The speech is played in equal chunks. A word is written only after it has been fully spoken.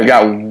I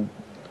got. I'm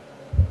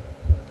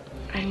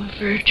a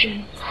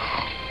virgin.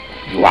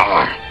 You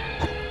are.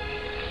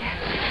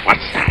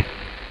 What's that?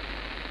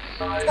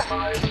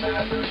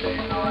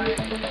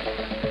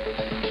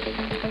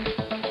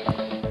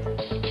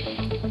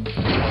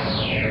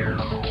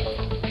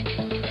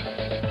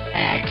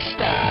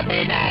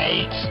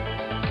 Exterminate!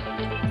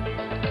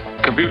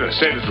 Computer,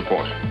 status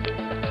report.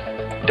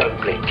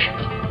 Don't blink.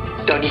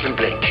 Don't even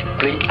blink.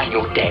 Blink and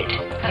you're dead.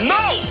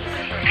 No!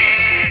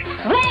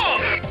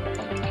 Wrong!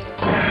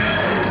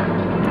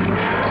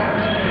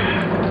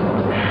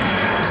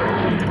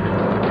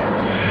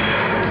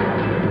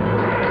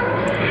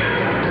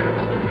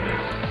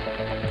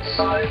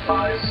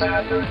 Sci-Fi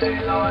Saturday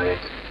Night.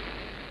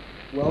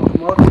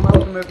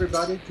 Welcome,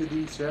 everybody, to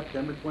the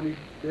September 25th,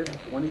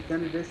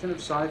 2010 edition of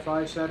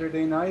Sci-Fi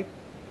Saturday Night.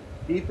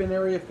 Deep in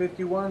Area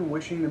 51,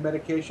 wishing the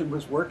medication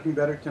was working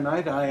better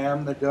tonight, I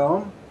am the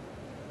Dome.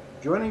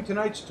 Joining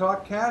tonight's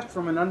talkcast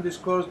from an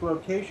undisclosed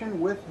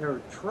location with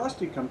her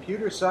trusty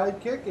computer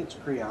sidekick, it's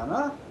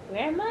Kriana.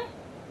 Where am I?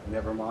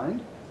 Never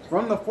mind.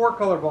 From the Four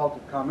Color Vault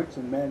of Comics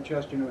in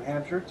Manchester, New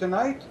Hampshire,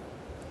 tonight,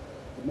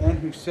 the man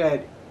who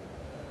said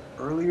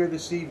earlier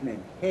this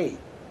evening, hey,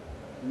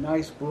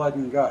 nice blood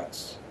and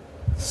guts.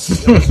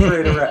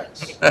 Illustrator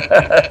X.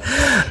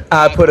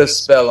 I put a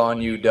spell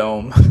on you,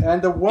 Dome. And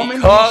the woman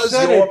Because who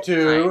said you're it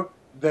to,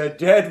 the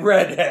dead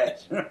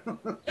redhead.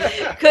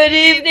 Good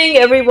evening,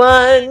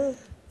 everyone.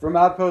 From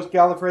Outpost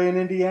Gallifrey in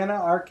Indiana,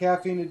 our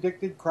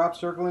caffeine-addicted crop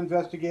circle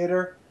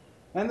investigator,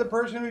 and the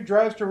person who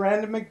drives to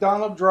random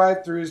McDonald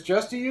drive-thrus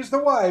just to use the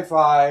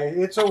Wi-Fi,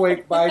 it's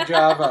Awake by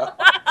Java.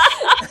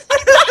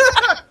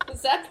 The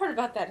sad part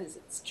about that is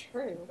it's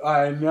true.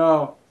 I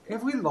know.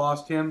 Have we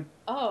lost him?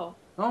 Oh.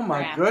 Oh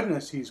my crap.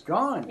 goodness, he's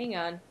gone. Hang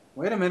on.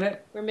 Wait a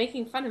minute. We're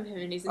making fun of him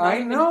and he's not I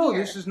even know,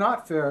 here. this is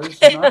not fair.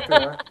 This is not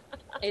fair.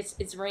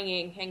 It's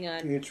ringing. Hang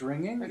on. It's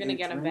ringing. We're gonna It's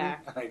get him ringing.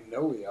 back. I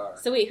know we are.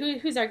 So wait,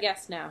 who's our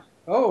guest now?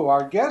 Oh,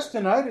 our guest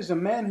tonight is a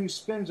man who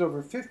spins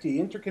over 50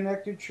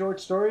 interconnected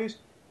short stories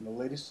in the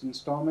latest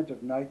installment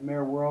of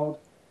Nightmare World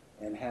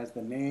and has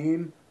the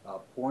name A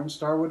Porn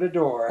Star Would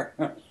Adore.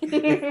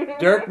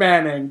 Dirk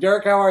Manning.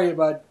 Dirk, how are you,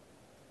 bud?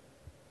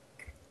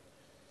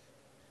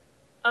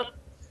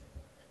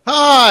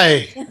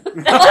 Hi!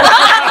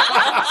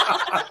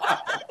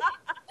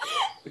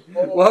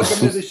 Welcome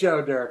to the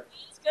show, Dirk.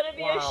 It's gonna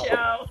be a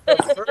show.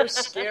 The first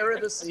scare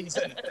of the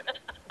season.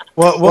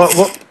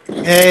 What?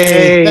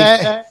 Hey,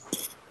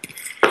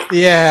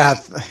 yeah.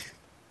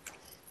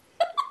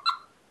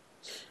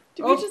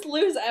 Did we just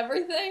lose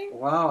everything?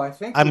 Wow, I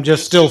think... I'm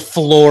just still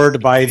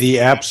floored by the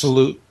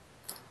absolute...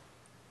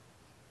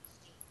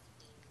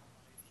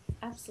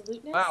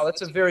 Absoluteness? Wow,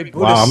 that's a very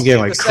Buddhist Wow, I'm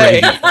getting like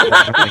thing to say.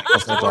 crazy.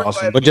 That's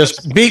awesome. But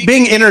just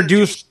being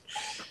introduced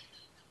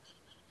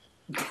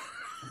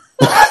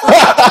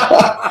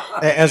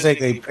as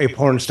a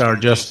porn star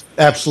just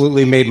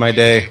absolutely made my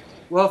day.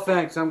 Well,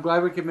 thanks. I'm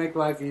glad we could make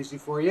life easy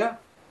for you.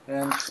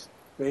 And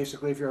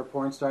basically, if you're a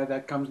porn star,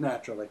 that comes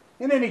naturally.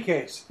 In any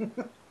case,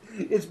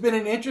 it's been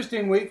an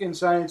interesting week in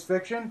science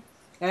fiction.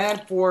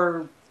 And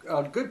for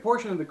a good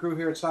portion of the crew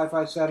here at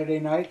Sci-Fi Saturday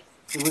Night,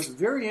 it was a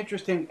very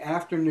interesting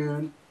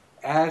afternoon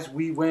as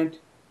we went...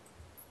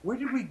 Where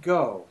did we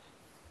go?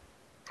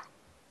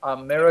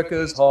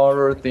 America's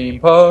Horror Theme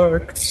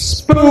Park.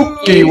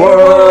 Spooky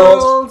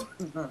World.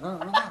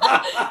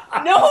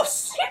 No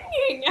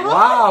singing! How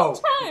Wow.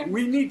 many times?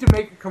 We need to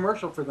make a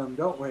commercial for them,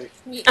 don't we?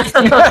 It's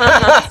a little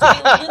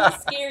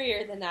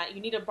scarier than that.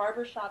 You need a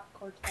barbershop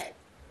quartet.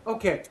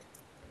 Okay.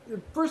 The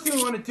first thing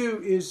we want to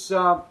do is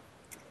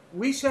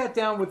we sat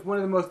down with one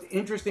of the most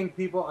interesting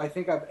people I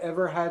think I've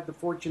ever had the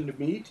fortune to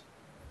meet.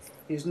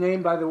 His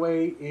name, by the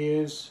way,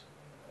 is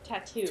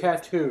Tattoo.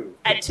 Tattoo.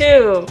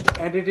 Tattoo.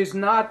 And it is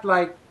not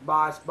like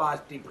Boss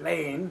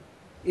DePlane.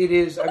 It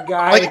is a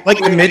guy... Like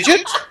the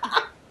midget?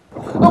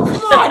 Oh,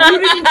 come on! You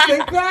didn't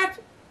think that?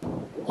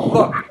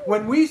 Look,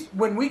 when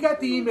we got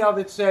the email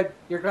that said,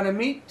 you're going to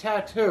meet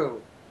Tattoo,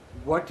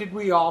 what did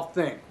we all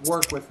think?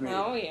 Work with me.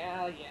 Oh,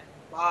 yeah.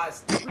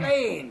 Boss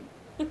DePlane.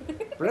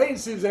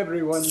 Places,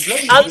 everyone.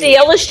 Places. I'm the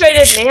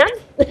illustrated man.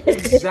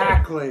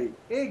 Exactly.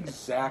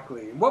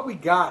 And what we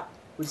got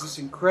was this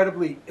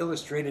incredibly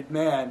illustrated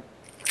man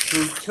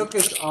who took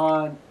us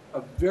on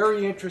a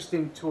very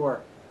interesting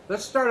tour.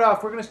 Let's start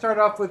off. We're going to start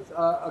off with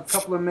a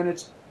couple of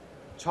minutes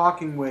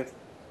talking with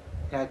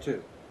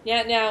Tattoo.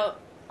 Yeah, now,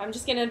 I'm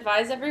just going to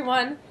advise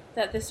everyone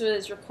that this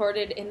was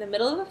recorded in the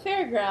middle of a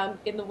fairground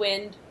in the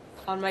wind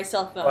on my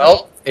cell phone.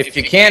 Well, if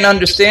you can't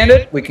understand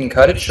it, we can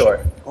cut it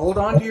short. Hold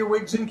on to your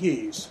wigs and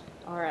keys.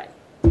 All right.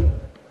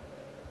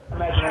 I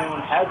imagine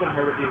anyone hasn't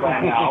heard of you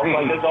by now.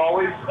 Like there's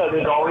always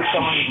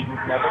someone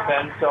who's never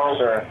been. So,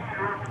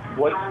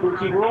 what's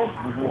Spooky World?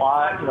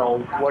 Why,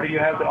 what do you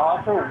have to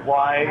offer?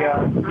 Why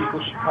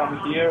people should come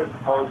here as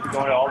opposed to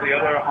going to all the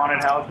other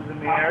haunted houses in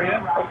the area?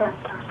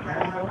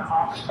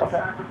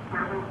 Okay.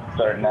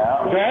 Start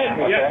now.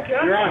 Okay. Yeah,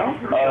 you're on.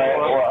 All right.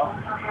 Well,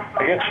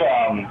 I guess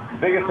the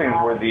biggest things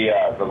were the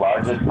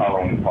largest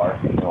Halloween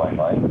park in New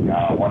England,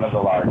 one of the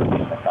largest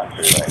in the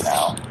country right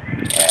now,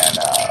 and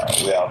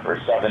We offer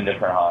 7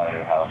 different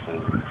haunted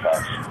houses and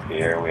attractions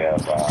here. We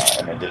have,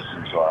 in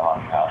addition to our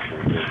haunted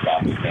houses, we have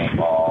zombie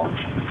paintball.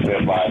 We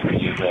have live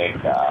music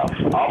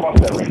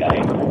almost every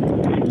night.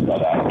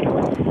 But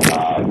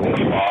we have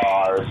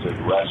bars, we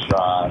have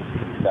restaurants,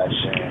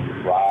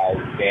 concessions,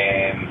 live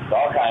games,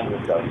 all kinds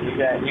of stuff. You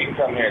can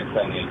come here and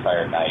spend the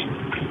entire night.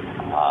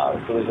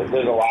 So there's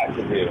a lot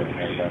to do.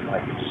 You don't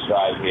like to just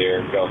drive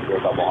here, go through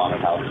a couple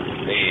haunted houses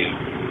and leave.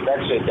 It's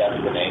actually a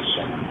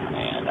destination,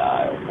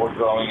 and we're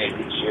growing it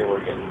each year.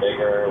 We're getting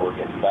bigger, we're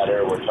getting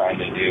better. We're trying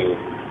to do.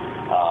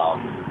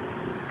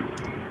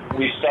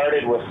 We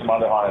started with some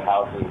other haunted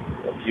houses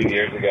a few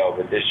years ago,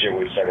 but this year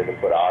we started to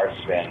put our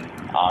spin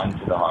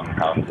onto the haunted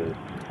houses.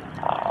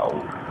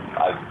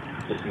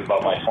 This is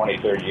about my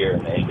 23rd year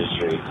in the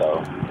industry, so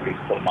I get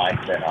to put my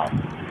spin on.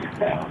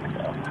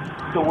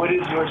 So what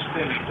is your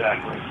spin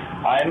exactly?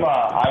 I'm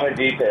a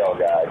detail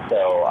guy,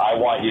 so I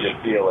want you to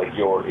feel like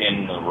you're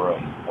in the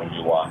room when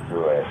you walk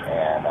through it,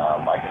 and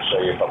I can show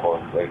you a couple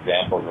of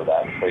examples of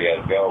that before you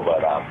guys go.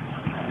 But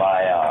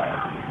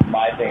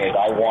my thing is,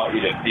 I want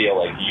you to feel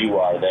like you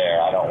are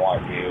there. I don't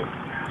want you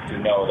to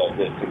know that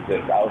this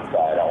exists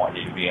outside. I want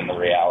you to be in the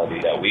reality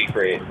that we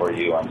create for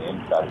you on the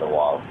inside of the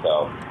wall.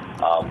 So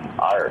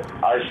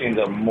our scenes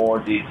are more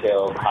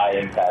detailed, high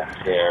impact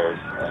scares,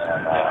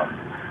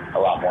 and a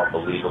lot more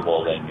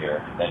believable than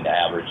the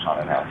average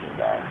haunted houses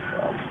are.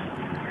 So.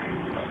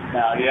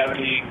 Now, do you have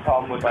any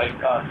problem with like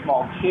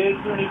small kids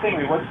or anything? I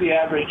mean, what's the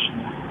average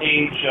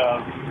age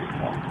of?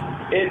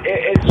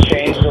 It's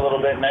changed a little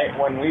bit.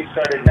 When we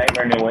started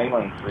Nightmare New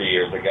England 3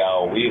 years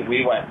ago, we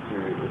went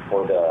through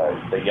for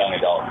the young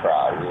adult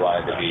crowd. We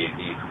wanted to be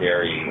the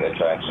scary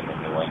attraction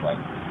in New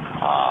England.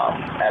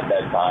 At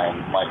that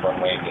time, Michael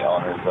and Wayne, the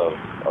owners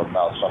of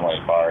Mel's Funway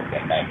Park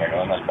and Nightmare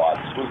New England,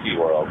 bought Spooky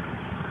World,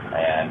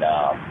 and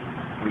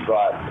we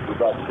brought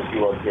Spooky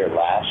World here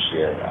last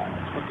year.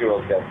 Spooky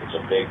World's got such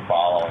a big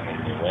following in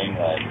New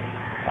England.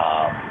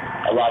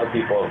 A lot of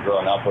people have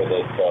grown up with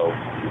it, so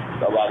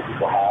a lot of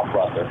people have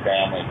brought their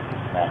families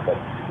and that. But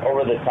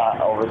over the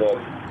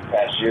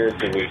past year or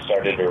two, we've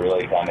started to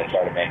really kind of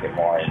try to make it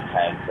more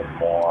intense and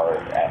more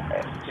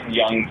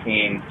young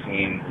teens,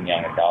 and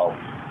young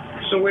adults.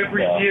 So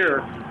every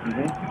year,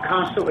 you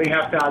constantly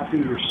have to outdo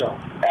yourself.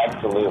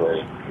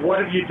 Absolutely. What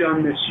have you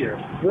done this year?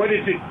 What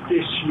is it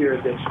this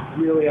year that's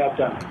really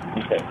outdone?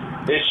 Okay.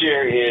 This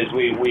year is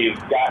we've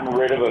gotten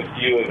rid of a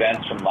few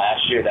events from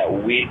last year that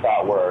we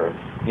thought were,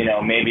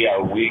 maybe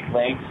our weak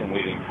links, and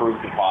we've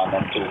improved upon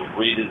them. So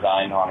we've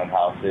redesigned haunted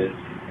houses,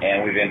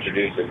 and we've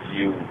introduced a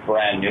few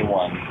brand new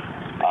ones.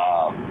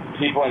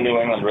 People in New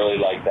England really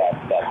like that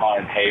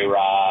haunted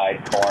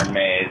hayride, corn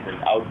maze,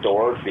 and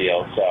outdoor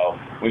feel. So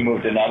we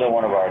moved another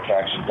one of our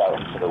attractions out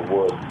into the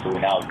woods. So we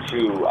now have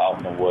 2 out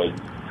in the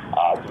woods.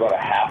 It's about a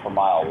half a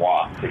mile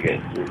walk to get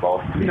through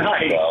both of these.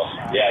 Nice. So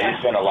yeah, you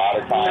spend a lot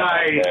of time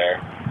out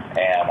there,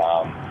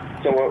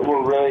 and so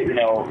we're really,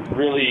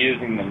 really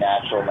using the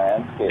natural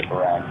landscape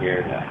around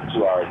here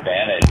to our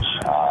advantage.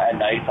 At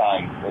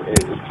nighttime,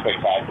 it's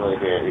spectacular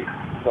here.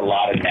 It's a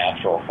lot of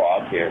natural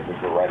fog here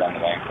because we're right on the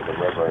banks of the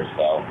river,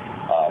 so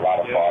a lot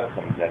of fog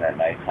comes in at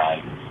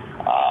nighttime.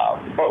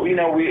 But we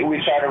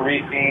try to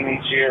re-theme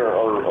each year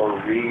or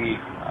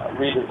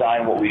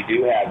redesign what we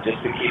do have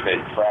just to keep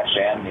it fresh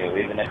and new.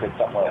 Even if it's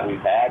something that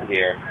we've had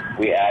here,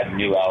 we add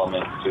new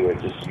elements to it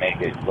just to make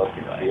it look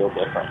and feel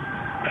different.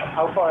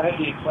 How far ahead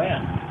do you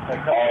plan?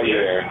 All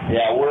year.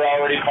 Yeah, we're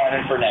already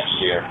planning for next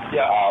year.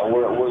 Yeah.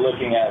 We're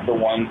looking at the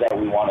ones that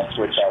we want to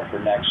switch out for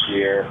next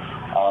year,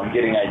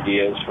 getting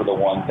ideas for the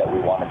ones that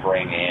we want to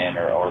bring in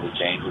or the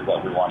changes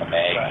that we want to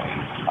make.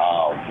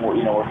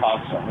 We're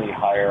constantly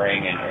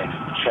hiring and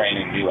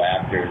training new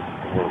actors.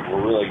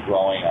 We're really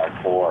growing our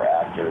core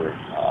actor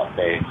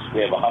base.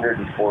 We have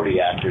 140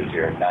 actors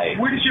here at night.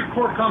 Where does your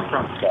core come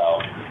from? So,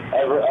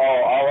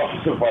 all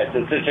over the place.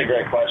 It's such a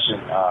great question.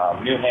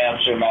 New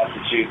Hampshire,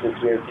 Massachusetts,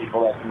 we have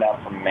people that come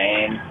down from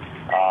Maine,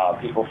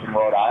 people from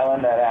Rhode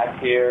Island that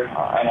act here,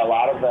 and a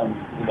lot of them,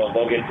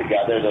 they'll get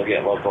together, they'll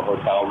get local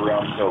hotel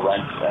rooms, they'll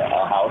rent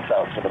a house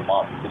out for the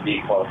month to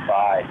be close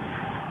by.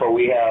 But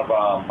we have,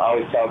 I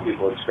always tell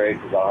people it's great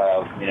because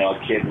I'll have,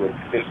 a kid with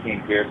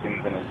 15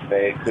 piercings in his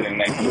face sitting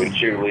next to a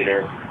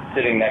cheerleader,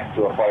 sitting next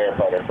to a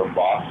firefighter from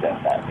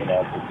Boston. That,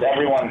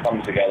 everyone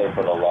comes together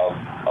for the love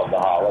of the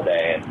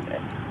holiday and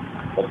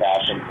the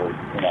passion for,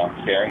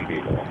 scaring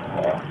people.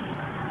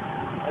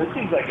 This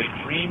seems like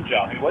a dream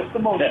job. I mean, what's the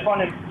most fun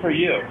for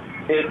you?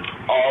 It's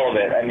all of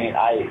it. I mean,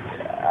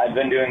 I've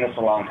been doing this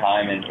a long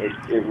time, and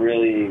it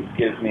really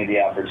gives me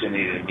the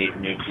opportunity to meet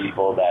new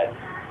people that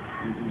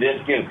this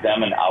gives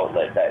them an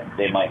outlet that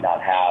they might not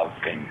have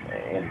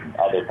in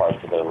other parts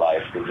of their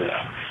life. Because,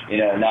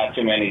 not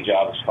too many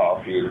jobs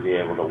call for you to be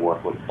able to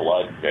work with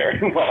blood very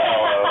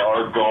well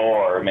or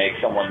gore or make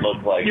someone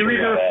look like you're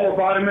either a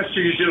phlebotomist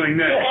or you're doing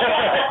this.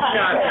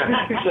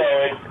 So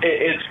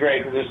it's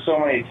great because there's so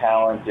many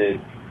talented,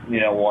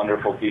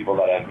 wonderful people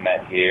that I've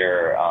met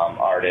here,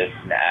 artists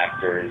and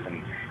actors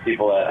and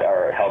people that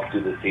help do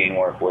the scene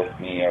work with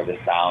me or the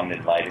sound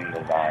and lighting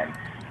design.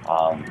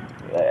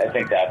 I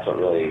think that's what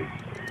really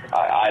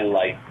I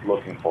like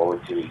looking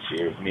forward to each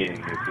year, is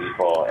meeting new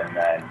people, and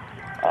then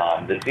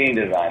the scene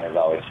design is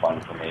always fun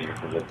for me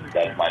because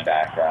that's my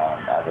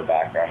background. I have a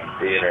background in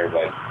theater,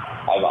 but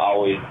I've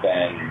always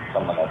been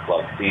someone that's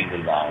loved scene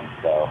design.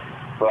 So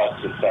for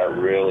us to start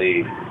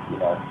really,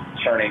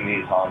 turning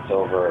these haunts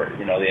over,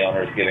 the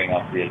owner's giving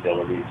us the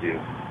ability to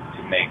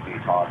make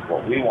these haunts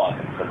what we want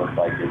them to look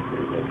like is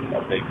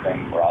a big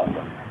thing for us.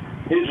 And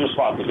his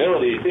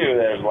responsibility too.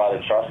 There's a lot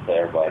of trust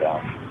there, but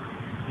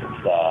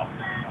there's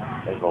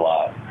a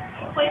lot.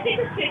 Well, I think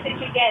it's good that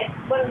you get,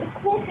 one of the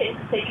cool things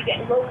is that you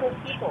get local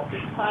people,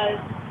 because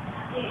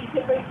you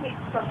can bring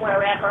people from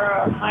wherever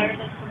or hire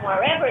them from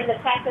wherever, and the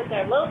fact that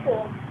they're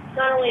local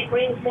not only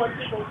brings more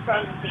people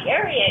from the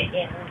area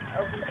in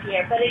over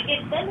here, but it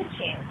gives them a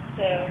chance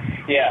to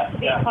be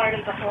a part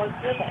of the whole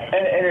exhibit.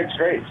 And it's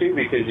great too,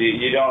 because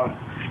you don't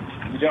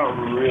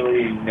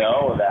really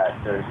know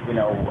that there's, a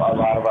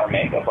lot of our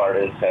makeup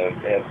artists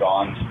have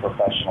gone to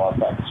professional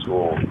effects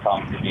school,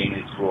 Tom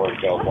Savini school, or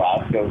Joe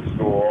Glasgow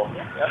school,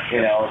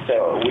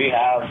 so we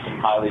have some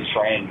highly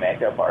trained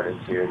makeup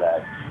artists here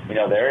that,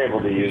 they're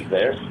able to use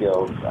their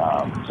skills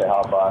to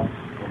help us,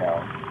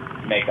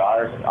 make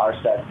our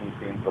sets and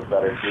scenes look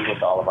better too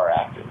with all of our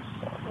actors.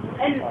 So.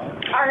 And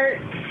are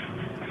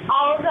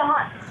all of the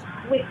haunts,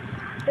 with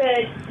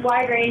the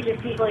wide range of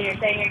people you're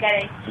saying you're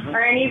getting,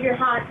 are any of your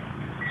haunts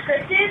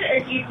scripted, or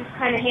do you just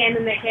kind of hand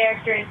them the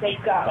character and say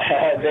go?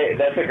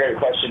 That's a great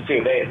question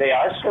too. They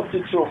are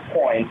scripted to a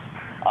point,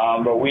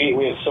 but we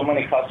have so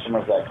many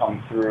customers that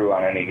come through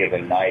on any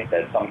given night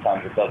that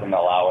sometimes it doesn't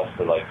allow us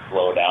to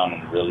slow down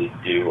and really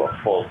do a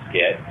full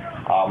skit.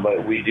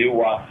 But we do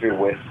walk through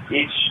with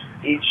each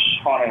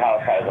haunted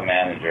house has a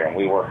manager, and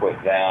we work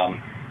with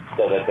them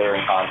so that they're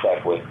in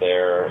contact with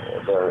their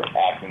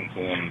acting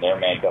team, their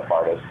makeup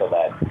artists, so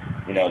that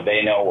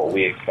they know what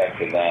we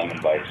expect of them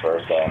and vice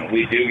versa. And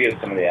we do give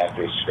some of the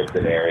actors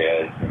scripted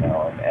areas,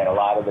 and a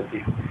lot of the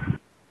people.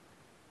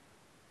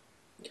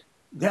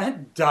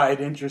 That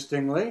died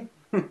interestingly.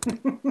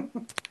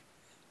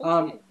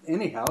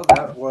 Anyhow,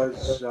 that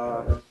was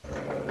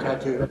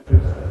Tattoo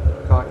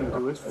talking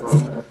to us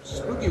from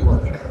Spooky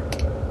World.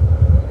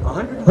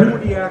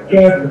 140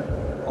 actors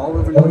all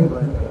over New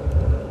England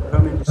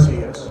come in to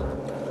see us.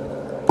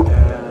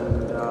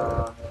 And,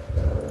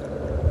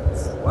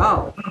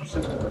 wow,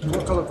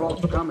 Four Color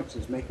Vault Comics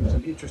is making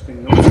some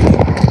interesting noises.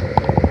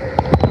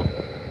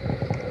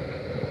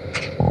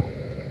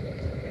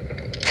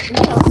 We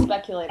can all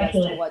speculate as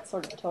to what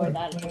sort of toy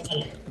that is.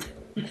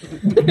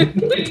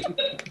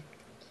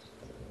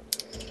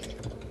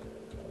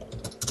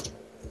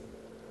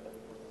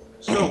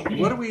 So,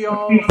 what do we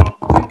all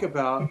think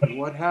about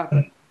what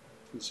happened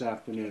this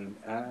afternoon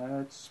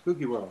at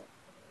Spooky World?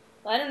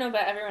 Well, I don't know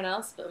about everyone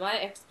else, but my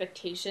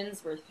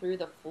expectations were through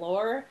the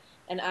floor,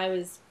 and I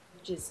was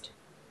just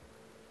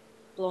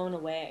blown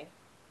away.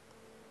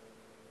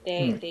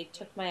 They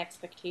took my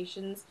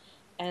expectations,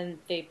 and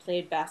they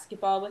played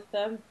basketball with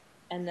them,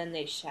 and then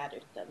they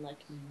shattered them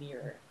like a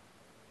mirror.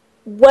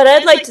 What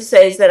I'd like to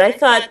say is that I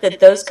thought that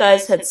those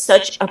guys had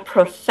such a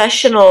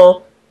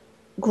professional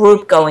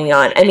group going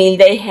on. I mean,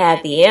 they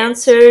had the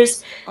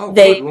answers.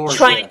 They were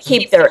trying to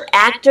keep their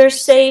actors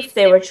safe.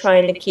 They were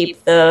trying to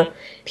keep the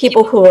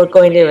people who were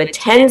going to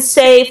attend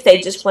safe.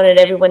 They just wanted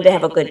everyone to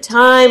have a good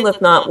time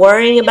with not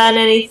worrying about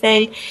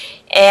anything.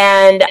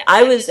 And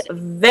I was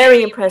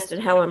very impressed at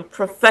how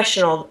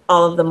professional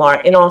all of them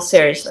are, in all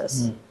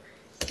seriousness.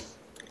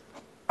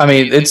 I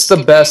mean, it's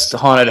the best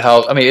haunted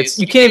house. I mean,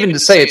 you can't even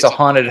say it's a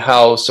haunted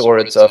house or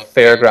it's a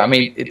fairground. I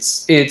mean,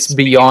 it's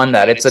beyond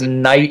that. It's a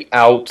night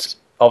out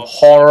of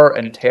horror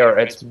and terror.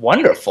 It's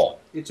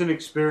wonderful. It's an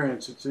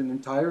experience. It's an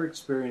entire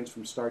experience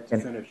from start to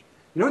finish.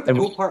 You know what the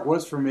cool part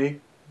was for me?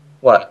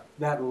 What?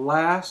 That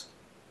last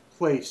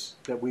place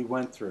that we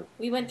went through.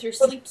 We went through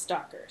Sleep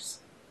Stalkers.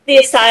 The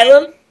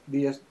asylum?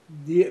 The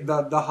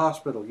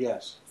hospital,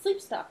 yes.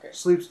 Sleep Stalkers.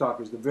 Sleep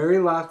Stalkers, the very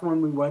last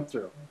one we went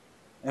through.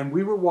 And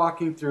we were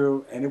walking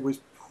through, and it was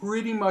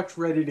pretty much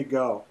ready to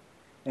go.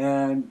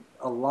 And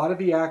a lot of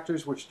the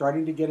actors were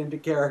starting to get into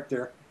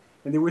character.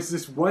 And there was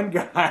this one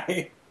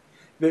guy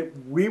that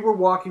we were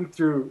walking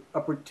through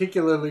a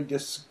particularly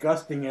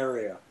disgusting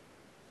area.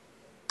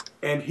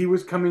 And he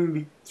was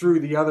coming through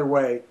the other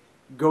way,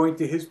 going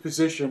to his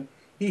position.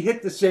 He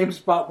hit the same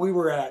spot we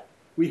were at.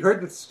 We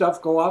heard the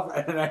stuff go off,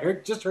 and I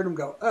just heard him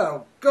go,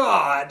 "Oh,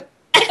 God."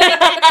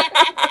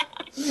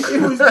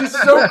 It was just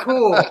so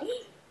cool.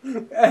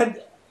 And,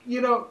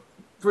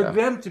 for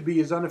them to be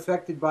as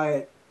unaffected by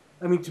it,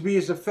 to be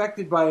as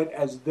affected by it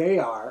as they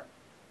are,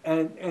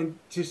 and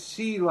to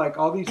see,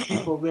 all these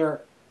people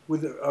there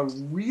with a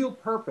real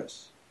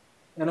purpose.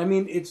 And,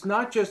 it's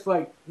not just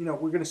we're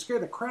going to scare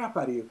the crap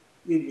out of you.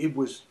 It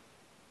was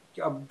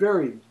a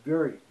very,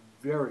 very,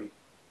 very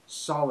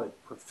solid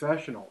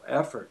professional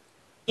effort.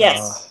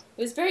 Yes.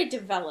 It was very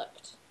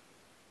developed.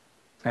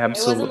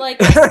 Absolutely. It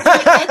wasn't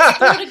let's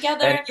throw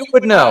together and you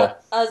would know.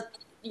 a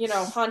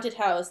haunted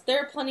house. There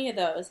are plenty of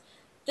those.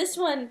 This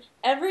one,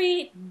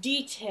 every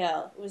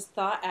detail was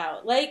thought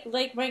out. Like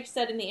Mike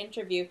said in the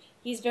interview,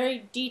 he's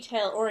very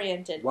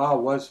detail-oriented. Wow,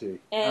 was he?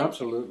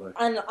 Absolutely.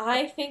 And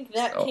I think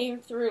that came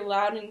through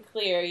loud and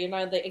clear. You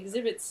know, the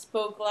exhibit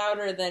spoke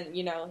louder than,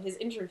 you know, his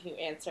interview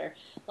answer.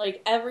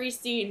 Like, every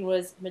scene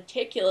was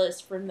meticulous,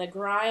 from the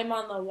grime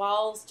on the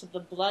walls to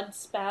the blood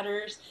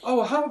spatters.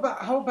 Oh, how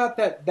about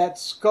that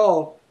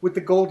skull with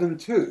the golden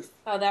tooth?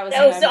 Oh, that was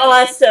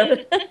awesome.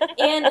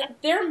 And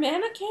their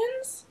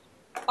mannequins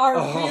are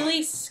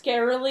really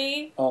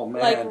scarily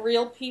like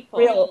real people.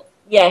 Real,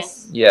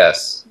 yes.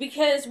 Yes.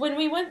 Because when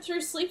we went through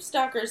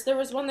Sleepstalkers, there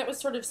was one that was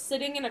sort of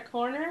sitting in a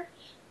corner,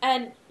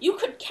 and you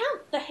could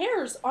count the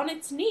hairs on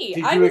its knee.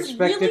 Did you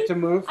expect it to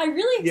move? I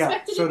really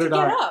expected it to get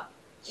up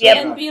Yep.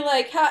 and be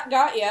like, "Ha,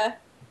 got ya."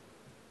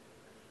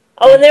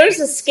 Oh, and there was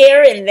a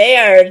scare in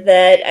there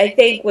that I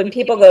think when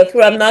people go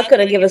through, I'm not going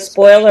to give a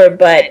spoiler,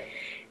 but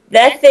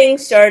that thing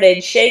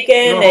started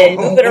shaking and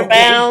moving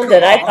around,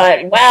 and I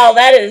thought, wow,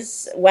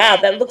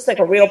 that looks like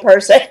a real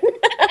person.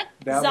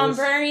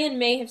 Zombrarian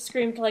may have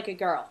screamed like a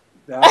girl.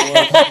 That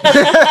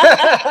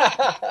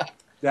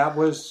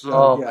was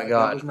my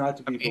God. that was not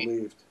to be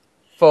believed.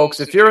 Folks,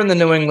 if you're in the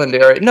New England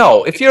area,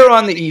 if you're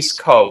on the East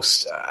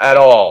Coast at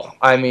all,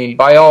 I mean,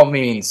 by all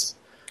means,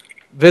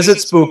 visit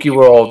Spooky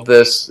World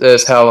this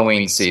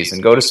Halloween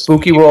season. Go to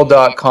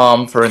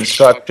spookyworld.com for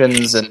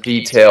instructions and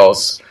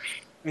details.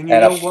 And you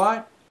know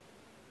what?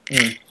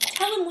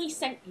 Tell them we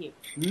sent you.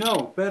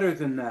 No, better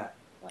than that.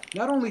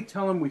 Not only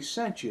tell them we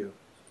sent you,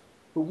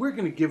 but we're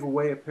going to give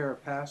away a pair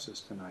of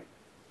passes tonight.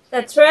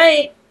 That's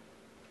right.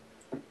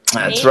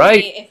 That's Maybe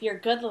right. If you're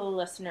good little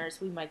listeners,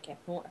 we might get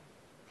more.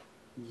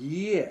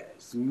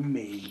 Yes,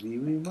 maybe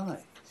we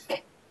might.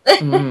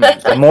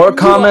 The more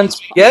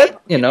comments we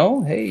get,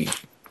 hey.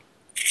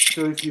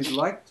 So if you'd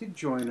like to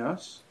join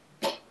us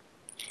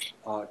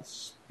at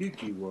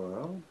Spooky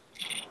World,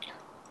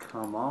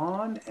 come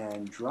on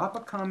and drop a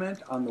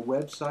comment on the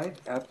website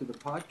after the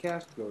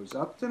podcast goes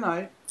up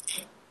tonight,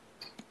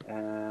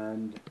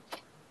 and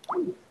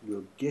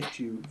we'll get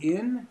you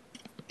in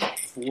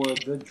for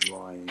the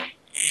drawing.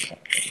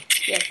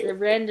 Yes, the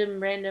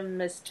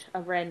randomest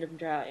of random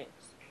drawings.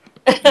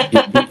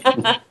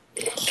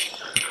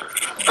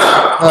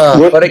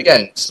 But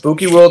again,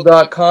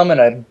 spookyworld.com, and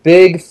a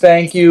big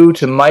thank you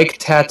to Mike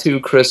Tattoo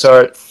Chris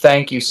Art.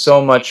 Thank you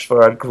so much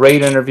for a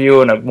great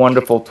interview and a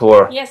wonderful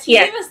tour. Yes, he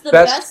gave us the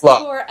best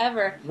tour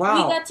ever.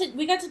 Wow.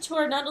 We got to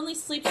tour not only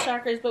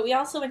Sleepstalkers, but we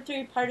also went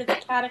through part of the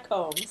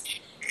catacombs.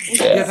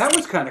 Yeah, that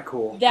was kind of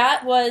cool.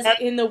 That was,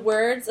 in the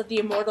words of the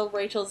immortal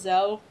Rachel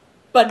Zoe,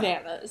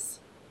 bananas.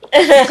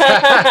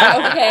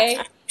 Okay?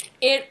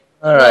 It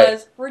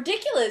was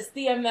ridiculous,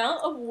 the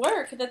amount of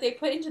work that they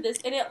put into this,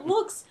 and it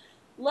looks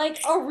like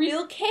a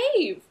real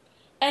cave.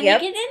 And you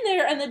get in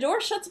there, and the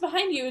door shuts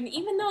behind you, and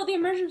even though the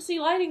emergency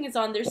lighting is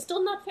on, there's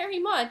still not very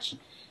much.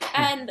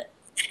 And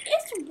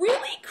it's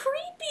really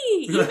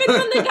creepy, even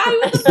when the guy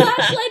with the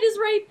flashlight is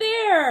right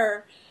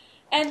there.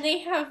 And they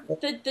have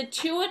the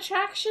two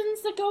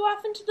attractions that go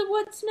off into the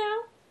woods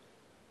now.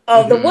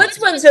 Oh, the woods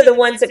ones are the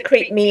ones that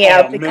creep me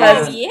out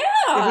because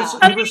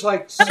it was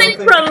like coming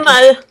from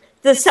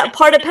the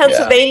part of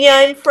Pennsylvania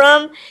I'm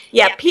from.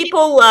 Yeah,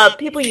 people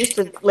used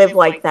to live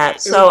like that,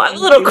 so I'm a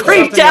little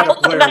creeped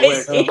out when I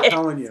see it. I'm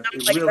telling you,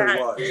 it really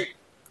was. It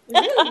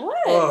really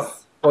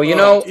was. Well,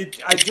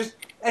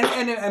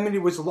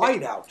 it was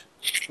light out,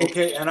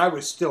 okay, and I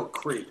was still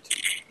creeped.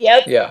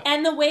 Yep. Yeah.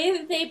 And the way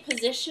that they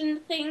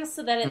positioned things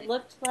so that it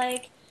looked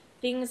like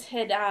things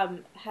had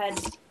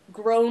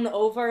grown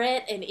over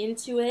it and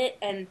into it,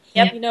 and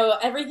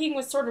everything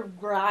was sort of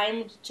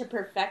grimed to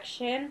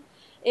perfection.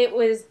 It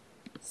was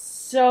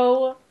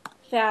so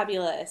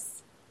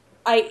fabulous.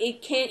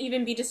 It can't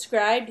even be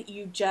described.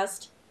 You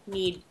just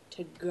need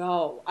to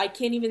go. I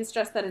can't even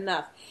stress that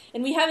enough.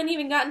 And we haven't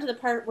even gotten to the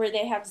part where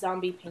they have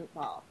zombie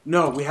paintball.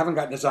 No, we haven't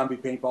gotten to zombie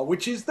paintball,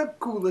 which is the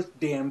coolest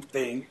damn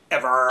thing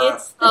ever.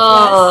 It's the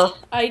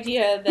best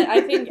idea that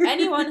I think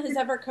anyone has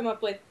ever come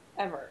up with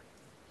ever.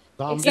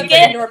 Except for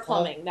indoor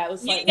plumbing. That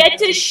was you get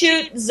to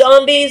shoot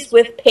zombies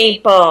with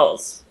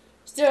paintballs.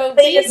 So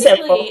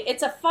basically,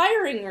 it's a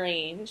firing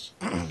range,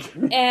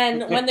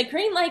 and when the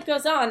green light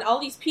goes on, all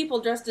these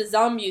people dressed as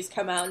zombies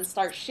come out and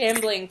start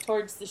shambling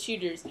towards the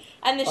shooters,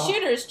 and the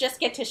shooters just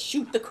get to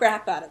shoot the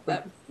crap out of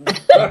them.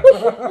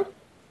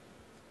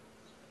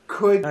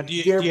 Do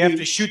you have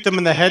to shoot them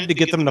in the head to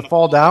get them to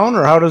fall down,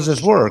 or how does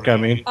this work? I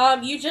mean,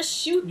 you just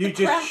shoot the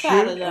crap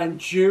out of them. And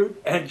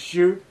shoot and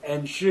shoot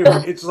and shoot.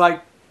 It's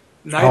like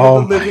Night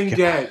of the Living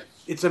Dead.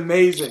 It's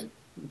amazing.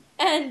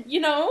 And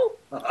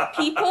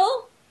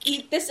people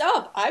eat this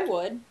up. I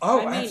would.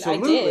 Oh,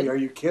 absolutely. I did. Are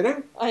you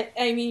kidding?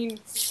 I mean,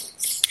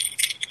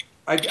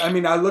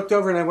 I looked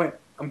over and I went,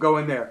 I'm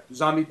going there.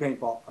 Zombie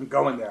paintball. I'm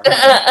going there. And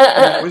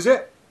that was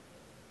it.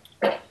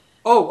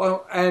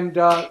 Oh, and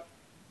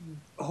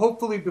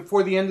hopefully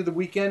before the end of the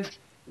weekend,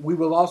 we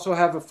will also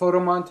have a photo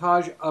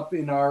montage up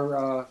in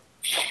our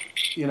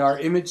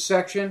image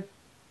section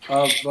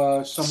of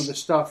some of the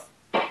stuff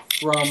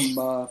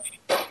from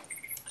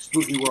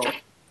Spooky World.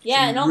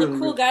 Yeah, and all really, the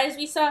cool really- guys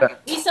we saw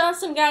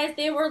some guys.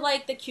 They were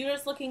like the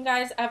cutest looking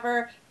guys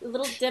ever. The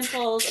little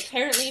dimples.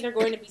 Apparently, they're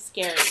going to be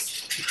scary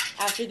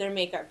after their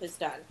makeup is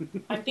done.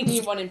 I'm thinking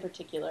of one in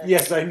particular.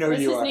 Yes, I know Was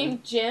you his are. name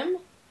Jim?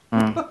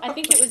 I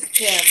think it was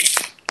Jim.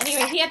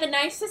 Anyway, he had the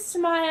nicest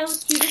smile,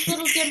 cutest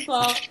little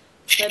dimple.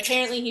 But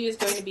apparently, he was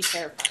going to be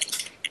terrifying.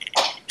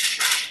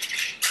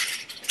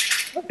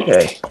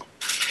 Okay.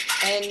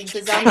 And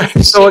the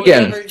zombies So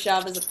again- over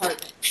Java's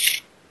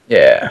apartment.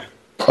 Yeah.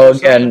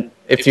 Again,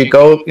 if you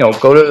go to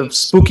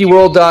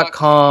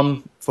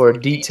spookyworld.com for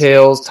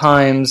details,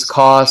 times,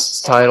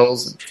 costs,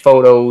 titles,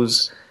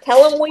 photos.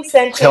 Tell them we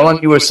sent you. Tell them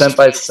you were sent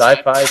by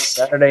Sci-Fi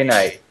Saturday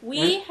Night.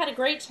 We had a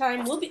great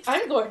time. I'm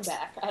going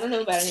back. I don't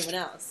know about anyone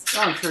else.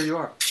 Oh, I'm sure you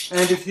are.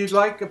 And if you'd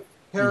like a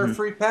pair of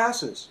free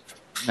passes,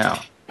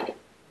 Now,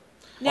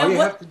 all you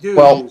have to do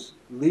is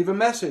leave a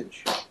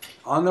message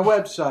on the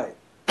website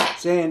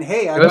saying,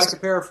 "Hey, I'd like a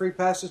pair of free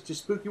passes to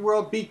Spooky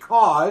World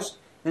because,"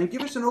 and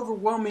give us an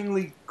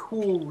overwhelmingly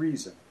cool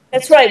reason.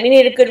 That's right. We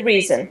need a good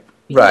reason.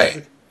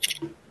 Right.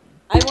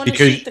 I want to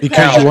Because shoot the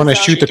crap you out want to of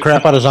shoot the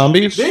crap out of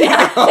zombies? There you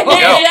go.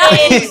 Yeah.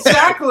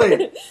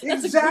 Exactly.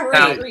 That's Exactly.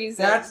 a great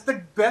reason. That's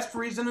the best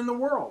reason in the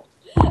world.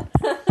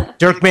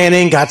 Dirk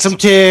Manning got some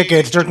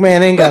tickets. Dirk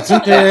Manning got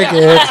some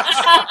tickets.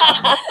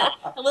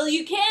 Well,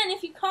 you can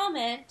if you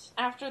comment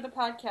after the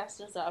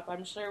podcast is up.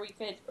 I'm sure we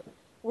could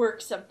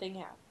work something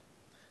out.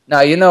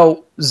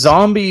 Now,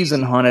 zombies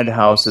and haunted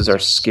houses are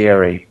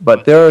scary,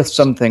 but there are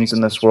some things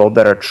in this world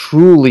that are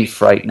truly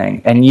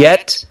frightening, and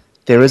yet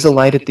there is a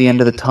light at the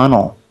end of the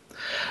tunnel.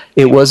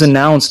 It was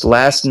announced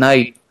last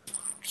night,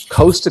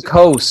 coast to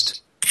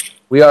coast,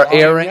 we are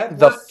airing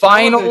the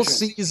final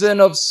season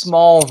of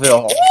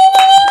Smallville.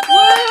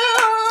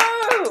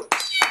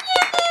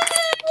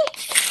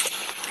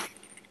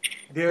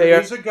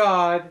 There is a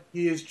God.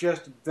 He is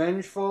just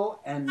vengeful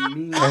and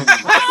mean.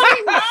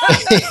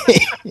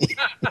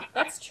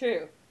 That's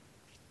true.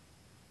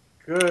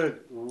 Good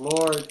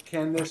Lord.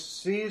 Can this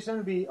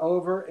season be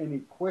over any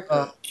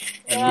quicker?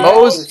 And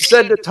Mose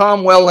said to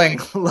Tom Welling,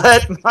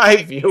 "Let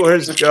my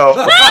viewers go."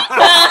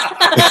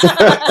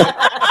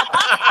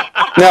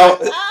 Now,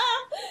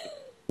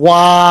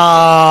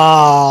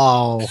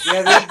 wow.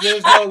 Yeah,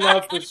 there's no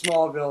love for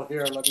Smallville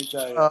here, let me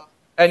tell you.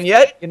 And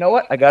yet, you know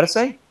what? I gotta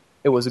say,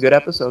 it was a good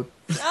episode.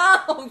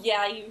 Oh,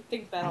 yeah, you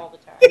think that all the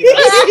time.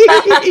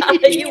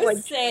 you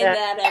would say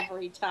that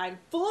every time.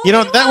 You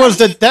know, that was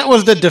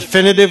the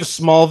definitive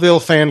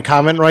Smallville fan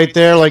comment right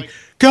there. Like,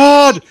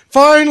 God,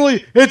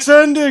 finally, it's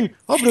ending.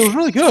 Oh, but it was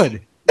really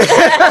good.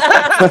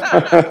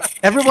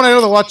 Everyone I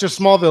know that watches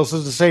Smallville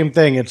says the same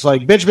thing. It's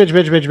like, bitch, bitch,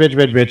 bitch, bitch, bitch,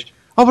 bitch, bitch.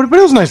 Oh, but it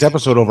was a nice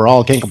episode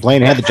overall. Can't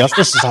complain. It had the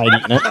Justice Society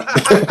in it.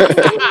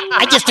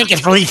 I just think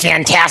it's really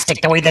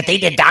fantastic the way that they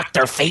did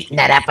Dr. Fate in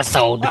that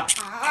episode.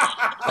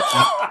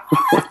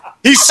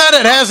 He said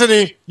it, hasn't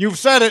he? You've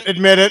said it.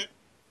 Admit it.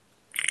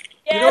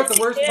 You know what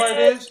the worst part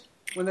is?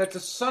 When that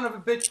son of a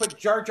bitch put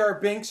Jar Jar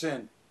Binks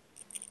in.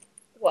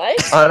 What?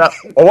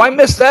 I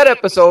missed that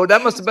episode.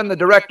 That must have been the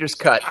director's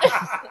cut.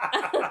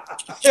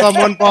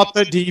 Someone bought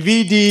the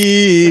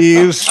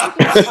DVDs.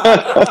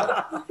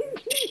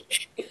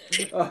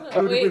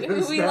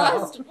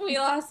 We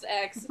lost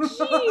X.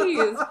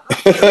 Jeez.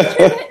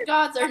 Internet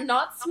gods are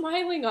not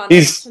smiling on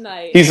us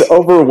tonight. He's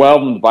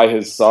overwhelmed by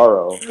his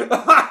sorrow.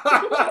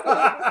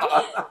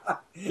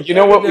 You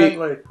know what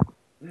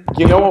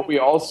we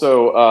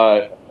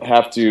also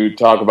have to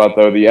talk about,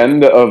 though? The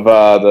end of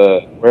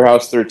the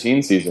Warehouse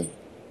 13 season.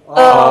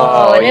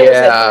 Oh, and it was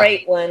a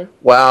great one.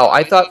 Wow,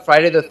 I thought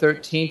Friday the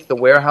 13th, the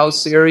Warehouse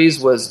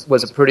series, was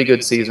a pretty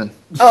good season.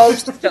 Oh,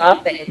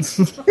 stop it.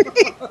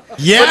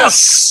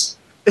 Yes!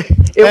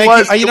 It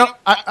was. You know,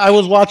 I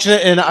was watching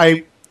it, and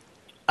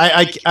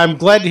I'm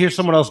glad to hear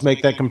someone else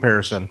make that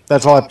comparison.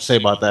 That's all I have to say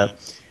about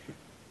that.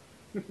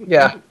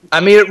 Yeah, I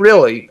mean,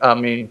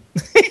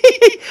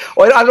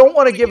 well, I don't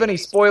want to give any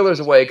spoilers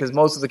away because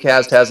most of the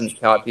cast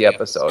hasn't caught the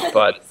episode,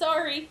 but...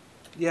 Sorry.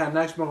 Yeah,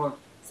 nice moment.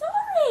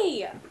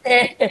 Sorry.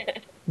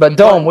 But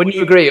Dome, wouldn't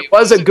you agree? It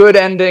was a good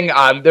ending.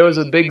 There was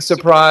a big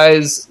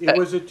surprise. It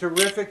was a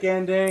terrific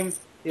ending.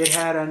 It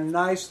had a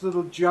nice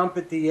little jump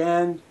at the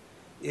end.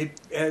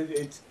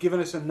 It's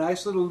given us a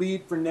nice little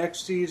lead for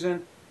next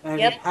season,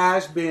 and it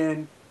has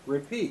been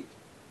renewed.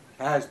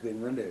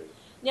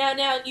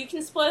 Now, you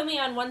can spoil me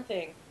on one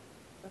thing,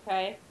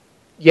 okay?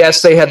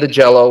 Yes, they had the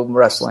Jello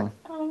wrestling.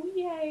 Oh,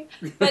 yay.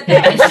 But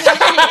that was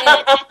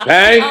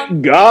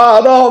Thank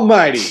God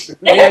Almighty. Is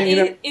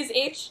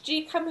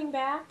HG coming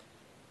back?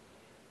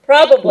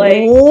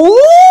 Probably. Ooh,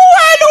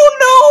 I don't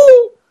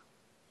know.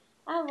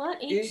 I want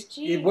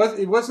HG. It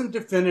wasn't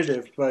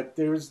definitive, but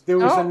there was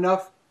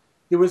enough.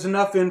 There was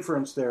enough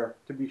inference there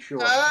to be sure.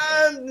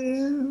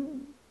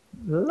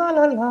 La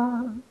la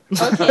la.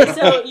 Okay,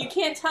 so you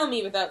can't tell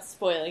me without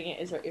spoiling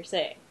it, is what you're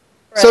saying.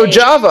 Right? So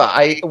Java,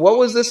 what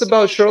was this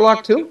about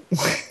Sherlock 2?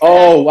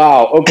 Oh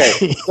wow.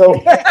 Okay. So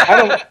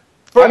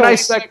For a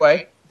nice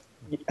segue.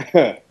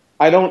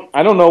 I don't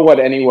know what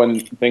anyone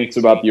thinks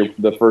about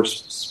the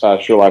first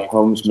Sherlock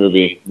Holmes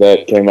movie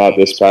that came out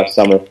this past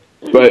summer,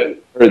 but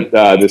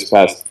this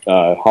past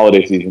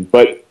holiday season,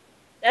 but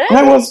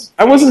I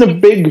wasn't a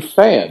big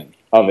fan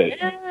of it,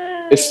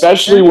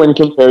 especially when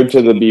compared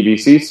to the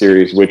BBC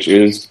series, which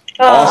is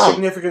awesome.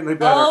 Significantly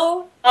better.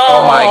 Oh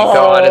my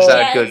God, is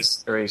that a good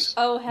series?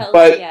 Oh hell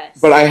But yes!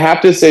 but I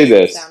have to say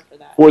this: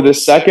 for the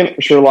second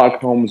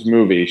Sherlock Holmes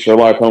movie,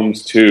 Sherlock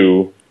Holmes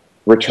 2,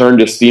 Return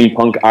to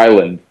Steampunk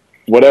Island,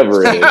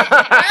 whatever it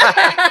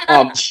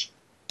is,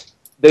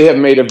 they have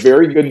made a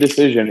very good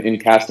decision in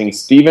casting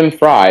Stephen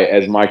Fry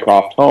as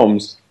Mycroft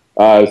Holmes,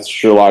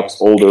 Sherlock's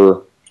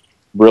older,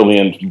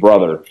 brilliant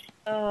brother.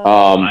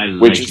 I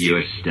like which is,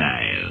 your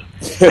style.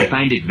 I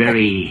find it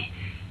very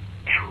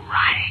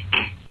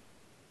erotic.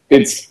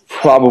 It's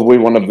probably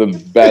one of the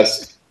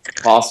best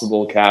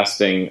possible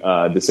casting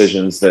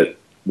decisions that's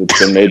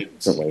been made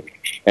recently.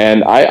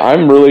 And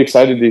I'm really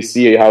excited to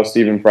see how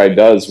Stephen Fry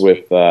does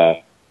with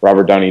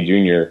Robert Downey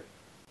Jr.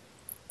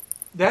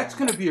 That's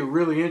going to be a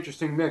really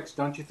interesting mix,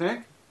 don't you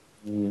think?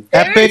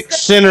 Epic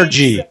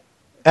synergy.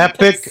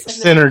 Epic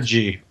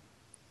synergy.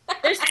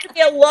 There's going to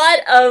be a lot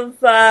of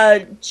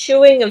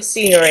chewing of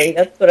scenery.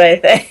 That's what I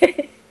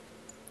think.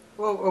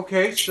 Well,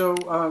 okay. So,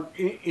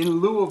 in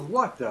lieu of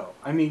what, though?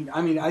 I mean,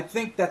 I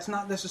think that's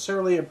not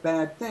necessarily a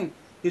bad thing,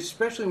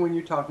 especially when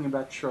you're talking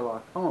about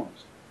Sherlock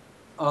Holmes.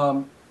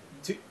 To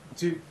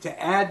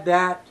add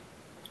that,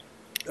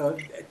 to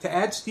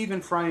add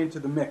Stephen Fry into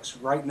the mix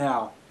right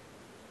now,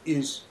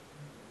 is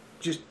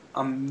just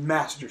a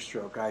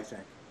masterstroke, I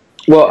think.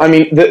 Well, I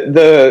mean,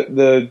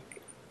 the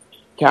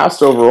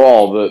cast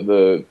overall,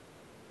 the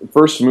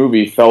first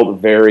movie felt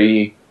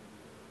very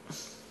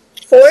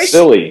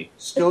silly,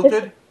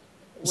 stilted.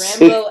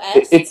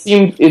 It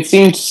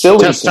seemed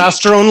silly.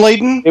 Testosterone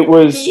laden. It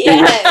was.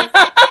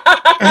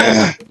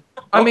 Yes.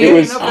 I mean, it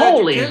was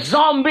Holy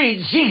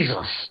zombie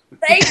Jesus!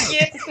 Thank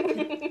you.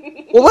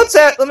 Well,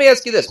 let me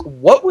ask you this: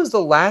 what was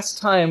the last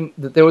time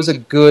that there was a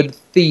good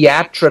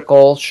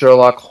theatrical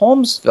Sherlock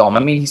Holmes film? I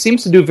mean, he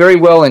seems to do very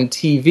well in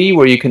TV,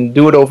 where you can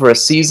do it over a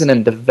season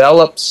and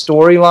develop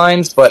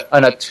storylines. But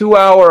on a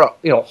 2-hour,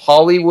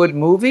 Hollywood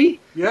movie,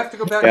 You have to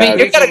go back. I mean,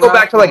 you got to go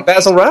back to like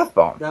Basil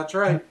Rathbone. That's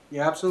right.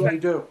 You absolutely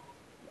do.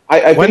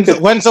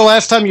 When's the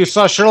last time you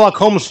saw Sherlock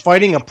Holmes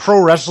fighting a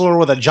pro wrestler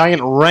with a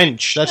giant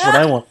wrench? That's what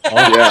I want.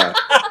 Yeah.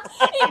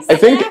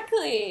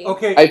 Exactly.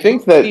 I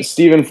think that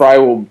Stephen Fry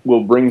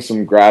will bring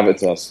some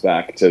gravitas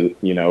back to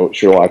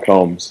Sherlock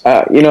Holmes. I'm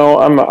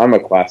a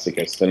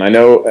classicist, and I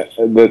know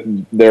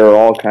that there are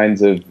all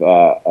kinds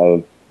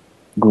of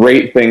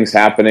great things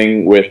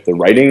happening with the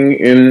writing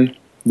in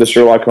the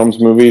Sherlock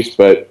Holmes movies,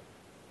 but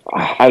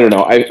I don't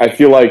know. I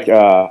feel like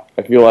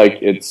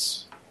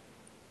it's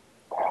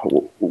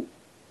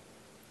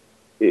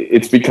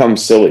become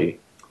silly.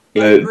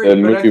 The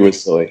movie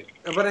was silly.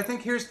 But I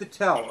think here's the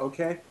tell,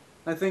 okay?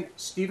 I think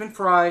Stephen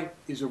Fry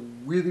is a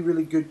really,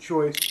 really good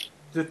choice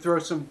to throw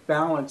some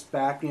balance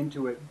back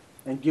into it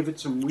and give it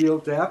some real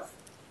depth.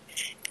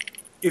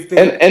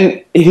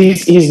 And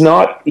he's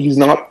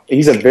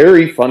a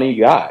very funny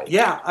guy.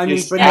 Yeah, I mean,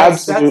 He's but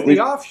that's absolutely-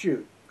 the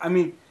offshoot. I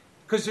mean,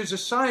 because there's a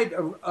side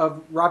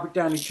of Robert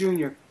Downey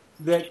Jr.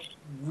 that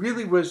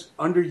really was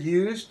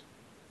underused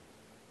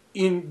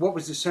in what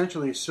was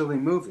essentially a silly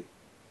movie,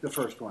 the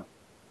first one.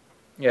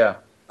 Yeah.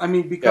 I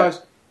mean,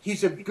 because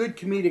he's a good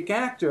comedic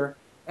actor,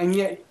 and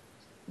yet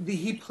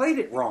he played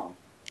it wrong,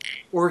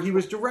 or he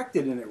was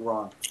directed in it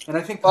wrong. And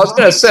I think I was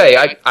going to say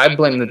I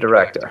blame the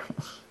director.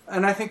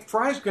 And I think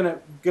Fry's gonna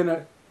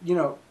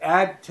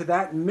add to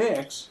that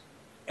mix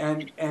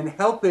and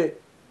help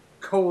it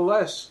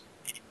coalesce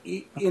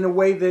in a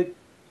way that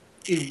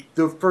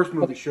the first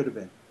movie should have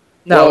been.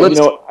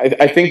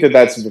 I think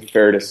that's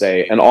fair to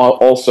say. And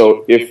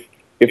also, if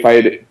I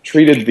had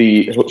treated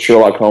the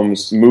Sherlock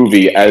Holmes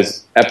movie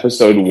as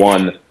episode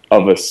 1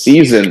 of a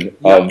season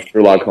of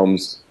Sherlock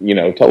Holmes,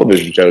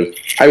 television shows,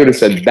 I would have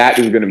said that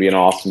is going to be an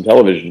awesome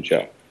television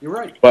show. You're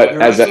right. But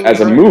You're as a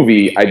right.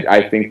 movie,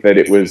 I think that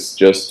it was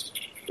just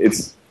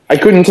I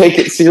couldn't take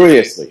it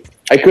seriously.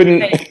 I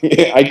couldn't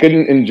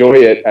enjoy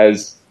it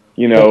as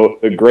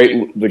the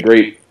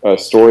great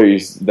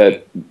stories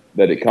that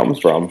it comes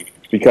from,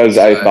 because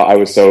I thought it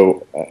was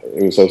so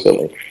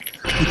silly.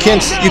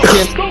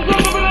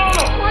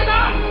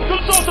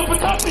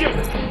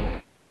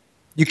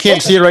 You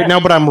can't see it right now,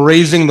 but I'm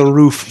raising the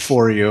roof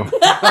for you.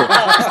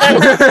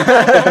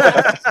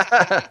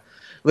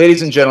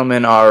 Ladies and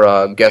gentlemen,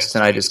 our guest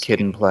tonight is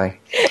Kid and Play.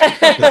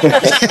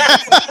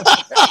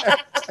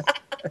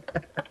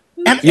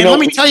 And let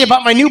me tell you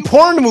about my new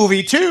porn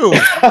movie, too.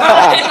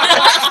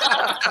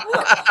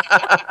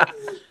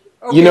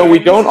 We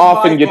don't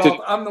often get to...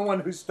 I'm the one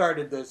who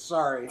started this,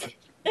 sorry.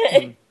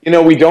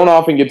 We don't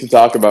often get to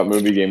talk about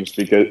movie games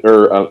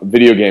or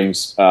video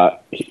games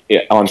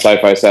on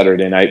Sci-Fi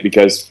Saturday Night,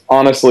 because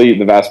honestly,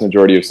 the vast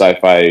majority of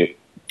sci-fi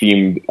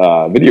themed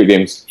video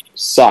games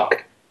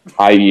suck,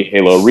 i.e.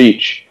 Halo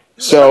Reach.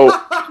 So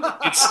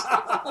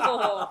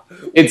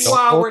it's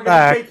wow, we're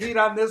going to take heat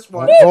on this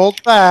one.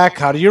 Hold back.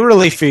 How do you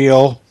really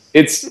feel?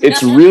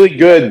 It's really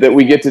good that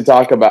we get to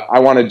talk about. I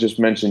want to just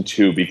mention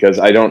 2 because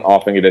I don't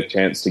often get a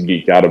chance to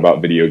geek out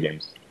about video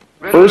games.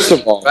 First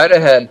of all, right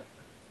ahead.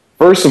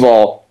 First of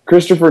all,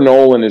 Christopher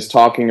Nolan is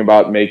talking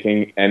about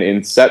making an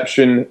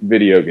Inception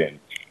video game.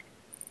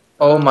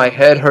 Oh, my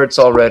head hurts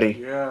already.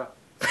 Yeah.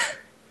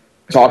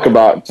 Talk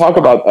about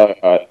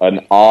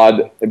an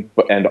odd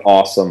and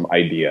awesome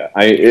idea.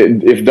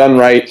 If done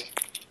right,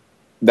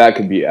 that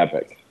could be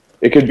epic.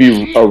 It could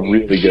be a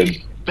really good.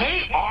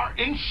 They are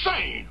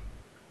insane.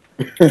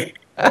 But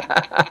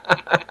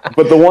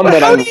the one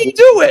that how do you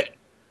do it?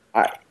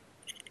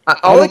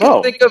 I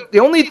can think of, the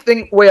only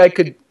way I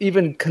could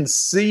even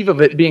conceive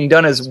of it being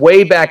done is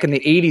way back in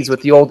the 80s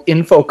with the old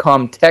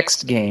Infocom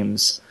text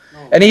games.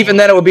 And even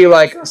then it would be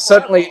like,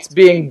 suddenly it's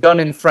being done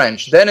in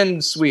French, then in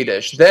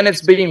Swedish, then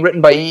it's being written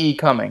by E.E.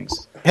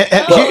 Cummings.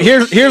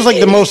 Here's like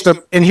the most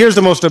here's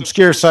the most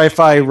obscure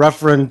sci-fi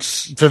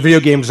reference to video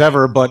games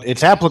ever, but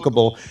it's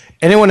applicable.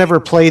 Anyone ever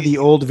play the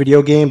old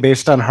video game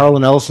based on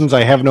Harlan Ellison's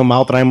 "I Have No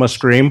Mouth and I Must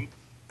Scream"?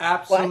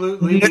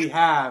 Absolutely, we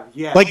have.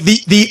 Yes. Like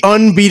the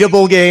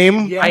unbeatable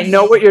game. Yes. I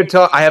know what you're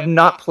talking. I have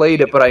not played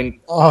it, but I.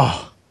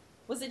 Oh.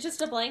 Was it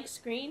just a blank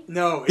screen?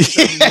 No, it's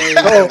amazing.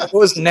 Oh, it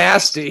was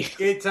nasty.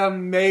 It's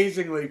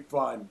amazingly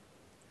fun.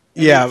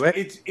 And Yeah,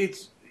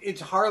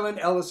 it's Harlan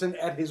Ellison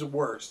at his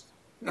worst.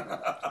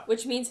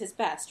 Which means his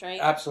best, right?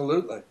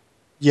 Absolutely.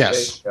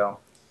 Yes.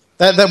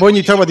 That when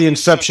you talk about the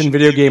Inception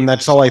video game,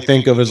 that's all I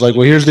think of is like,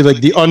 well, here's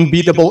the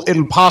unbeatable,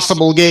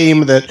 impossible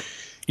game that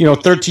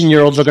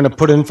 13-year-olds are going to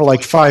put in for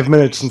like 5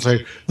 minutes and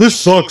say, "This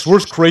sucks.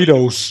 Where's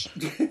Kratos?"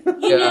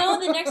 You know,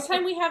 the next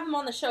time we have him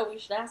on the show, we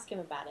should ask him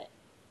about it.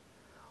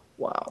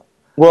 Wow.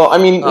 Well, I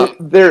mean,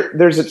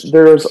 there's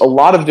a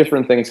lot of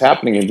different things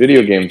happening in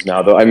video games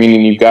now, though. I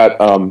mean, you've got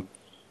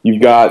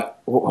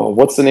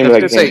what's the name of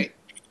that game?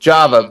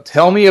 Java.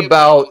 Tell me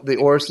about the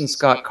Orson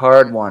Scott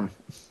Card one.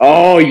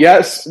 Oh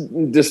yes,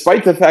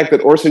 despite the fact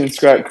that Orson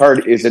Scott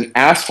Card is an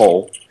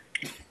asshole.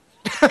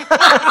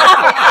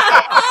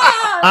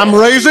 I'm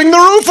raising the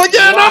roof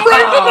again. I'm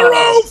raising the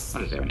roof.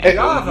 What is there?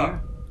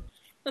 Java.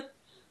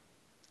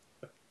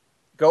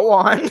 Go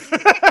on.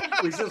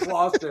 We just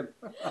lost him.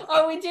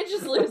 Oh, we did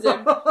just lose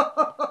him.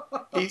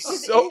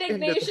 His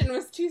indignation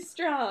was too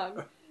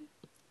strong.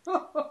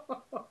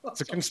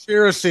 It's a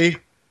conspiracy.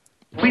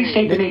 Please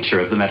state the nature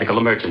of the medical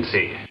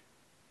emergency.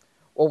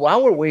 Well,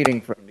 while we're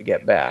waiting for him to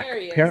get back, There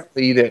he is.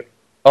 apparently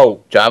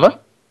Java?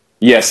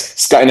 Yes,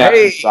 Skynet.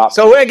 Hey,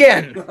 so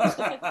again.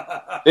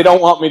 They don't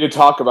want me to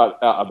talk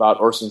about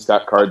Orson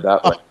Scott Card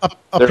that way.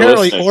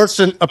 Apparently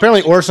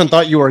Orson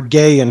thought you were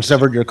gay and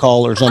severed your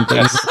call or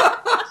something.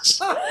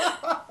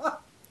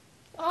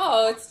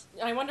 Oh,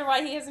 I wonder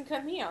why he hasn't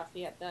cut me off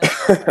yet then.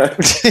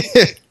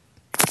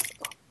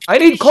 I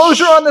need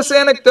closure on this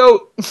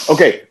anecdote.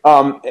 Okay,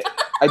 I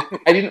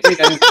didn't read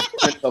any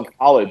until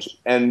college,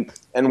 and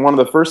one of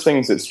the first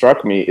things that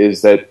struck me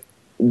is that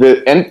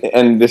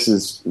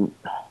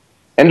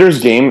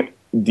Ender's Game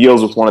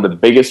deals with one of the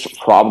biggest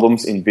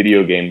problems in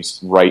video games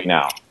right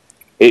now.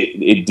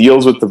 It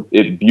deals with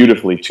it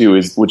beautifully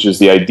too, which is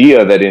the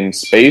idea that in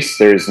space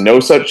there is no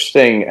such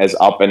thing as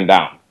up and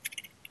down.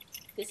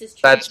 This is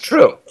true. That's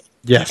true.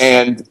 Yes,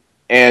 and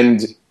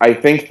I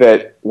think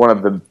that one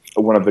of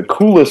the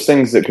coolest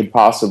things that could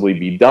possibly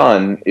be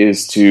done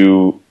is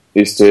to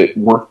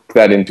work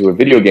that into a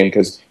video game,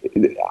 because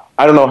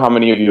I don't know how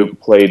many of you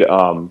played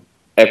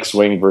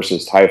X-Wing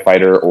versus TIE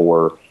Fighter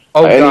or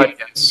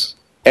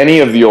any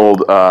of the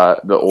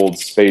old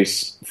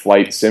space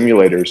flight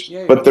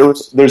simulators, but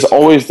there's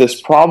always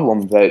this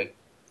problem that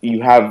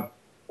you have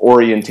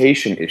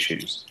orientation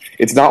issues.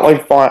 It's not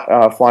like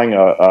flying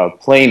a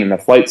plane in a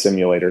flight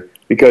simulator,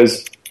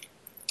 because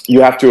you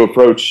have to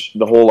approach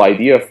the whole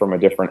idea from a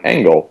different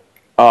angle.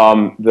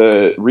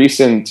 The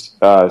recent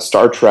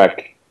Star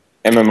Trek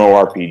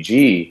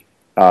MMORPG,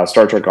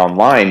 Star Trek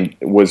Online,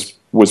 was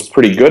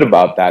pretty good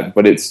about that,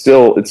 but it's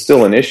still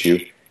an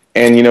issue.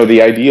 And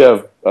the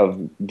idea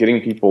of getting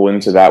people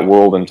into that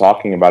world and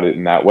talking about it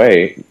in that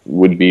way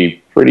would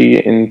be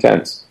pretty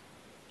intense.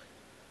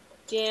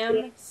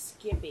 Damn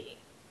Skippy.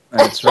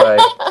 That's right.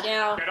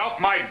 Now, Get off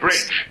my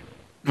bridge.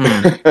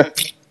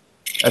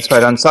 That's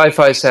right. On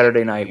Sci-Fi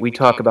Saturday Night, we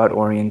talk about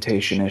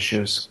orientation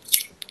issues.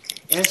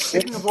 And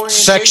speaking of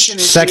orientation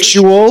issues,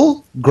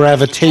 sexual,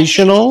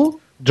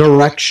 gravitational,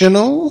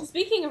 directional.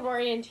 speaking of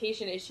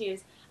orientation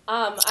issues,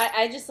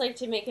 I just like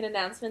to make an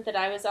announcement that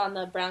I was on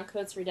the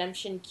Browncoats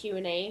Redemption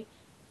Q&A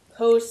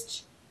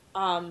post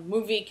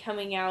movie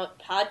coming out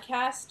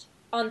podcast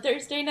on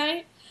Thursday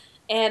night,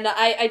 and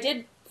I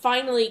did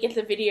finally get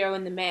the video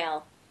in the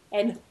mail,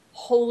 and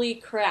holy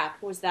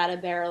crap, was that a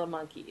barrel of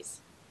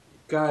monkeys.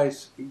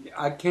 guys,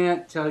 I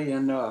can't tell you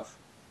enough.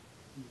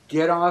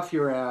 Get off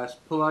your ass,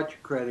 pull out your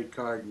credit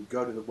card, and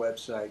go to the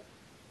website,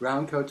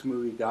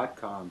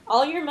 browncoatsmovie.com.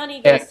 All your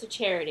money goes to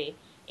charity.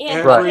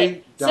 And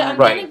Every so I'm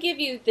dime. going to give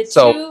you the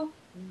two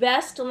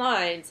best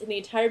lines in the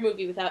entire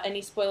movie without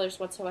any spoilers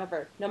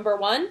whatsoever. Number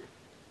one,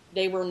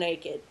 they were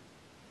naked.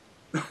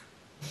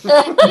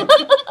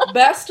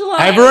 Best line.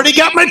 I've already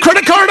got my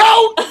credit card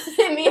out!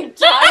 In the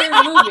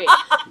entire movie.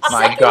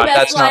 My Second God, best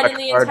that's line not in a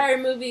the card. entire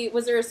movie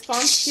was a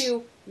response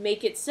to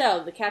 "Make it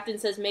so." The captain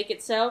says "Make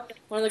it so."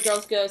 One of the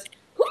girls goes,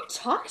 "Who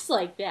talks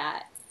like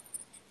that?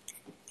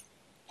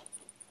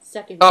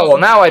 Second. Oh, well,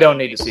 now I don't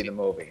need to see the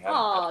movie.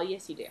 Oh,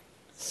 yes, you do.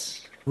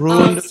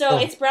 So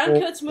it's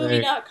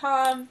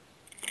browncoatsmovie.com.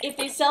 If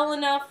they sell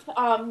enough,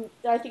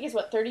 I think it's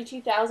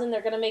 32,000.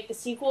 They're gonna make the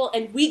sequel,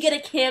 and we get a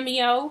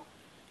cameo.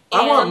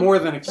 I want more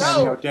than a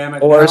cameo, damn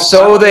it! Or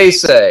so they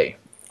say.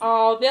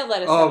 Oh, they'll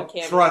let us have a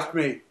cameo. Trust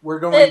me, we're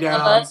going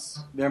down.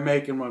 They're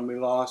making one. We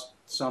lost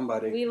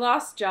somebody. We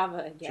lost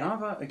Java again.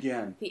 Java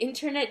again. The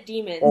internet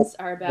demons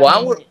are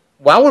about.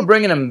 While we're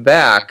bringing him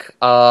back,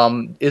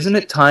 isn't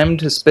it time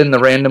to spin the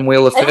random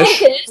wheel of fish? I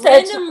think it is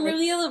random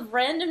wheel of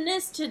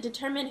randomness to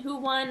determine who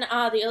won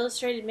the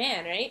Illustrated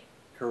Man, right?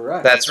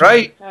 Correct. That's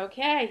right.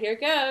 Okay, here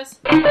goes.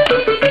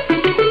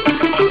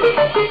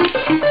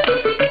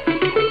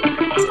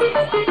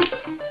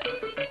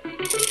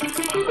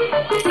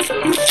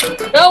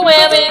 No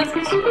whammies.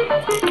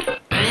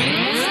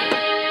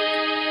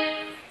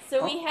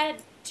 So we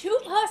had two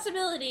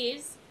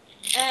possibilities,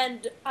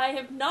 and I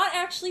have not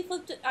actually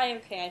flipped it. I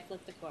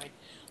flipped the coin.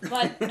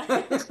 But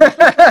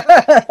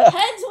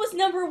heads was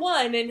number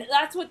one, and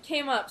that's what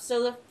came up.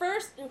 So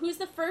who's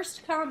the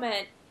first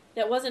comment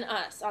that wasn't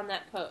us on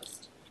that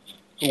post?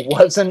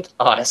 Wasn't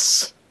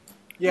us.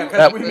 Yeah,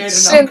 because we made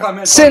enough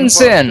comments. Sin.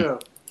 Sin.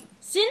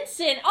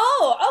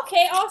 Oh,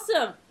 okay,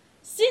 awesome.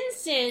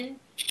 Sin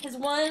has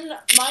won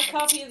my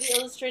copy of the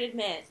Illustrated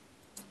Man.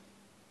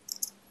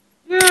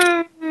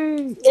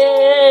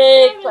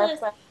 Yay!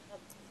 Clap.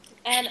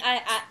 And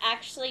I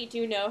actually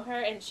do know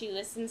her, and she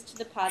listens to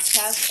the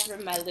podcast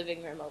from my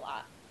living room a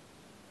lot.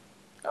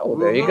 Oh, well,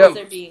 there you go.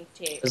 They're being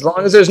taped. As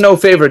long as there's no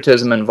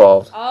favoritism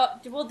involved.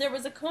 Well, there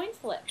was a coin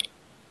flip.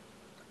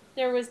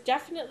 There was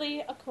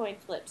definitely a coin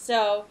flip.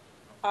 So,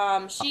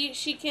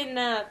 she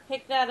can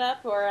pick that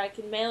up, or I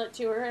can mail it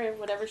to her,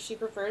 whatever she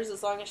prefers,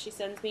 as long as she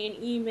sends me an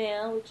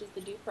email, which is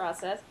the due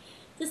process,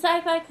 to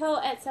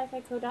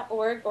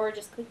sci-fi.co@sci-fi.co.org, or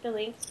just click the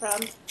link from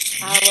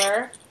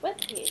our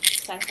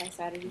webpage,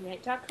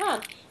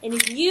 sci-fi-saturday-night.com. And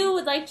if you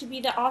would like to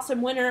be the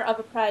awesome winner of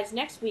a prize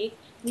next week,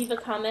 leave a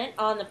comment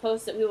on the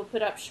post that we will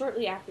put up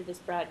shortly after this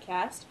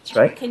broadcast. That's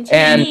right. Must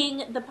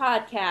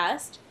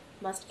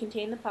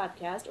contain the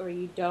podcast, or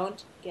you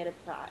don't get a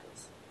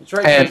prize. That's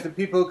right, because the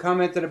people who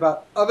commented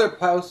about other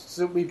posts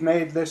that we've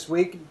made this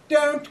week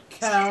don't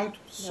count.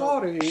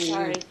 Sorry.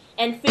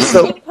 And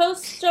Facebook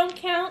posts don't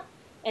count,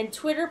 and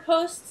Twitter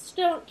posts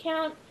don't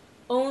count,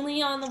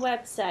 only on the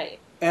website.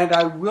 And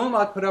I will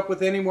not put up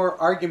with any more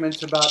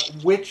arguments about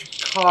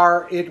which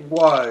car it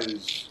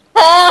was.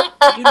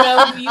 You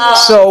know who you are.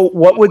 So,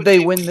 what would they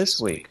win this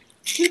week?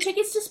 2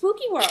 tickets to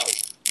Spooky World.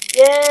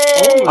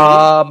 Yay!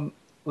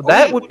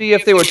 That would be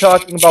if they were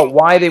talking about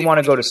why they want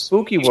to go to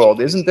Spooky World.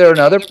 Isn't there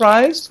another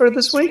prize for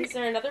this week? Is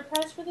there another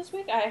prize for this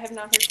week? I have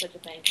not heard such a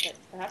thing, but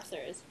perhaps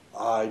there is.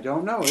 I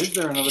don't know. Is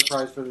there another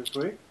prize for this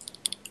week?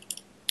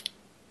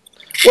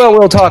 Well,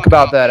 we'll talk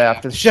about that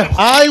after the show.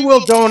 I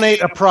will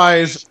donate a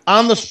prize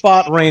on the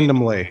spot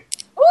randomly.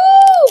 Woo!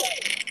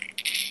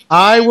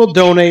 I will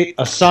donate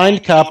a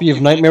signed copy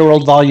of Nightmare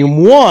World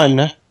Volume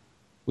 1,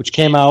 which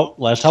came out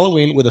last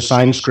Halloween with a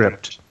signed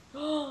script.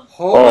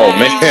 Oh,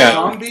 man.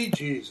 Zombie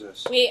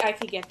Jesus. Wait, I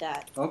could get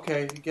that.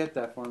 Okay, get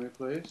that for me,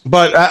 please.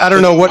 But I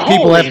don't know what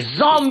people have...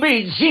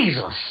 Zombie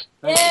Jesus!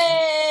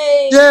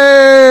 Yay!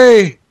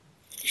 Yay!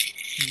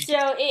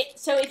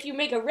 So if you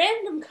make a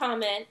random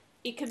comment,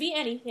 it could be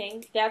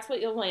anything. That's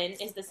what you'll win,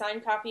 is the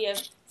signed copy of...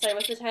 Sorry,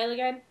 what's the title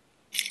again?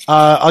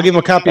 I'll give him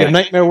a copy of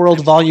Nightmare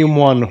World Volume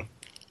 1.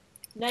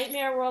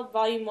 Nightmare World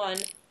Volume 1.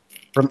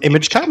 From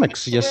Image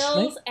Comics, yes.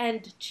 Thrills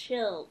and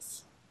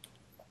chills.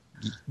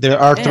 There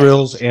are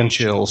thrills and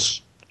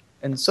chills.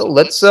 And so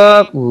let's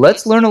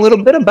learn a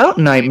little bit about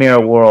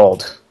Nightmare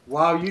World.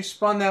 Wow, you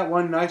spun that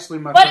one nicely,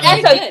 my friend.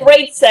 That's a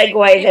great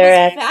segue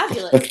there, It was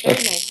fabulous. Very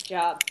nice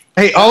job.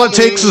 Hey, all it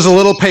takes is a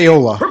little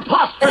payola.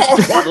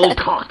 Little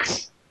cock.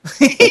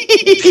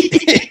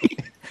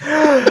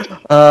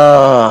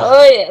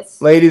 Oh,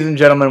 yes. Ladies and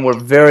gentlemen, we're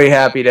very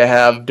happy to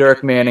have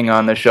Dirk Manning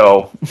on the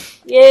show.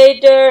 Yay,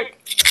 Dirk.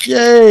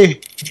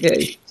 Yay.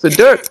 Yay. So,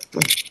 Dirk,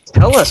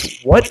 tell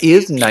us, what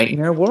is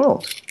Nightmare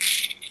World?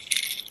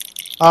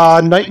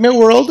 Nightmare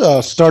World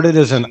started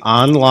as an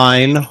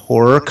online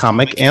horror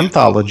comic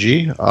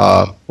anthology.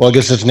 Well, I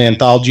guess it's an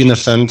anthology in the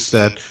sense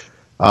that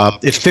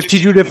it's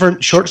 52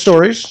 different short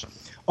stories,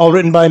 all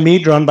written by me,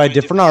 drawn by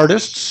different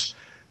artists.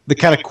 The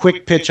kind of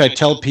quick pitch I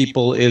tell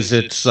people is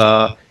it's...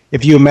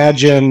 if you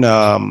imagine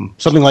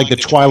something like the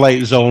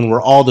Twilight Zone, where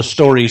all the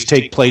stories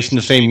take place in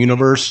the same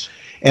universe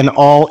and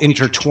all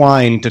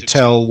intertwine to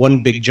tell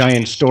one big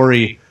giant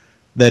story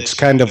that's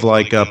kind of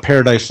like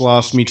Paradise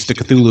Lost meets the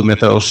Cthulhu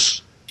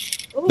mythos.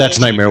 Ooh. That's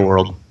Nightmare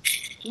World.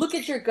 Look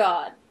at your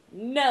god.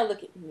 Now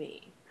look at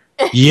me.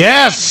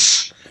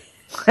 Yes!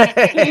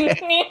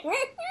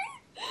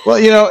 Well,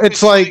 you know,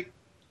 it's like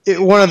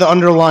one of the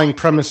underlying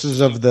premises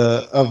of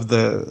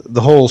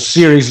the whole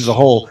series as a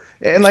whole.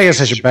 And I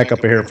guess I should back up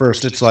here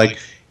first. It's like,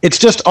 it's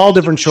just all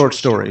different short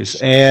stories.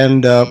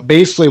 And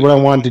basically what I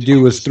wanted to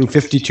do is, through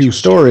 52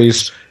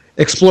 stories,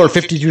 explore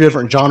 52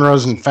 different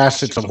genres and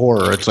facets of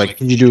horror. It's like,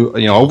 you do,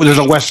 you know, there's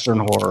a Western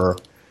horror.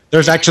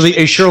 There's actually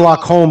a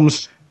Sherlock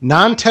Holmes,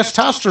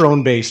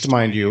 non-testosterone based,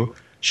 mind you,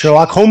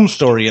 Sherlock Holmes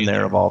story in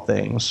there, of all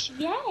things.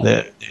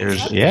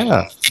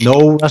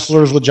 No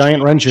wrestlers with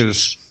giant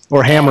wrenches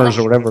or hammers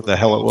or whatever the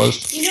hell it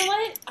was. You know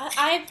what?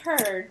 I've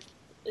heard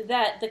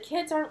that the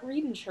kids aren't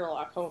reading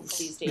Sherlock Holmes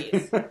these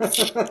days.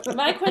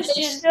 My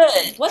question,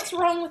 what's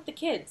wrong with the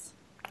kids?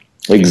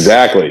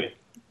 Exactly.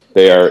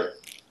 They are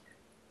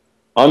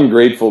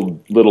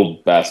ungrateful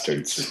little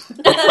bastards.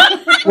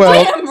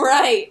 Well, damn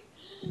right.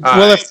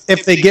 Well,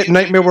 if they get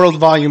Nightmare World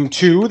Volume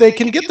 2, they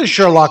can get the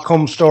Sherlock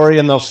Holmes story,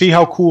 and they'll see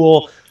how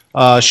cool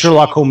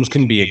Sherlock Holmes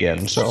can be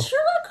again. So But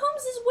Sherlock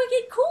Holmes is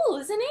wicked cool,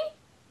 isn't he?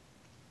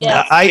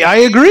 Yes. I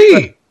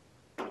agree.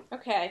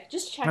 Okay,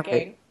 just checking.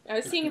 Okay. I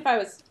was seeing if I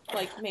was,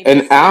 like, maybe...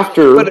 And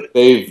after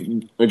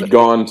they've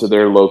gone to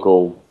their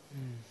local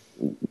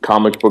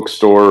comic book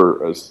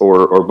store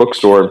or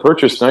bookstore and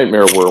purchase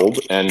Nightmare World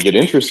and get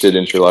interested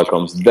in Sherlock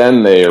Holmes,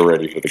 then they are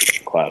ready for the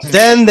class.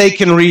 Then they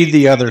can read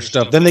the other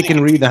stuff. Then they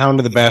can read The Hound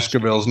of the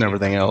Baskervilles and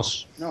everything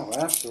else. No,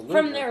 absolutely.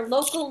 From their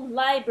local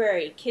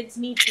library, kids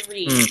need to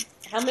read.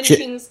 How many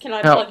things can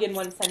I plug in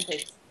one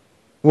sentence?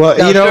 Well,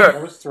 you know...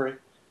 That was 3.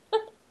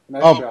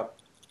 Nice job.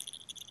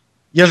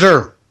 Yes,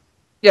 sir.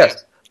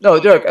 Yes. No,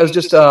 Derek, I was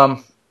just...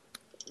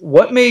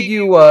 what made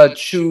you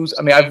choose...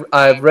 I mean,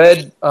 I've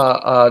read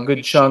a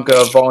good chunk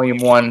of Volume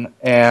 1,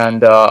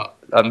 and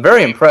I'm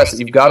very impressed that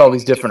you've got all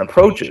these different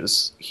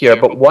approaches here,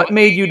 but what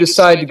made you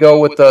decide to go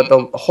with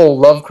the whole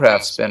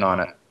Lovecraft spin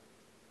on it?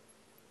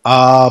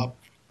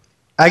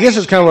 I guess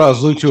it's kind of what I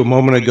was alluding to a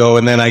moment ago,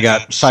 and then I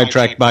got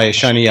sidetracked by a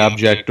shiny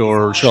object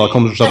or Sherlock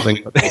Holmes or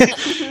something.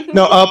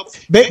 No,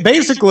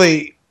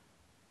 basically,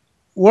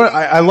 what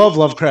I love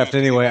Lovecraft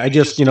anyway. I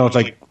just, it's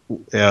like,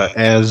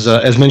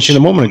 as mentioned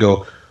a moment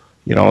ago,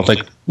 it's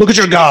like, look at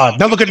your God,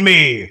 now look at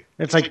me.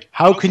 It's like,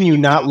 how can you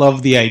not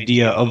love the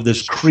idea of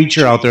this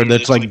creature out there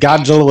that's like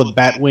Godzilla with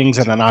bat wings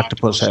and an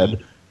octopus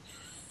head?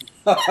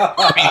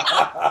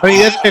 I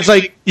mean, it's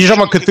like, you're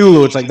talking about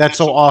Cthulhu, it's like, that's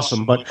so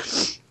awesome. But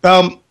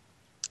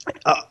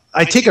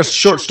I take a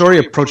short story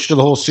approach to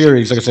the whole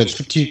series. Like I said, it's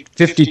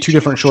 52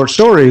 different short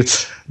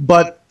stories.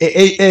 But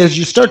as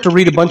you start to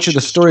read a bunch of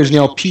the stories and they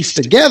all piece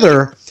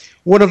together,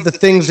 one of the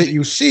things that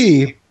you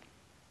see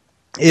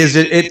is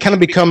it kind of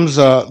becomes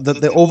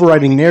the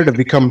overriding narrative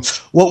becomes,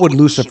 what would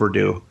Lucifer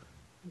do?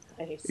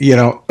 Nice.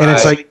 And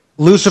it's like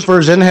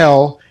Lucifer's in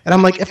hell, and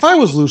I'm like, if I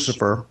was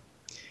Lucifer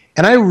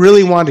and I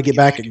really wanted to get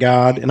back at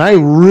God and I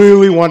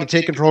really wanted to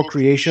take control of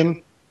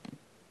creation,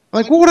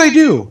 like, what would I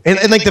do? And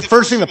like the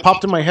first thing that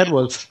popped in my head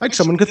was, I'd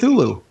summon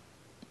Cthulhu.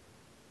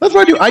 That's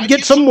what I'd do. I'd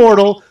get some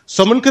mortal,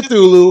 summon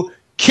Cthulhu,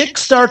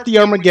 kickstart the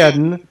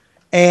Armageddon,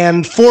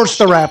 and force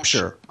the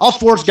rapture. I'll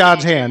force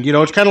God's hand.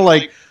 It's kind of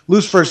like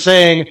Lucifer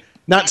saying,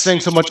 not saying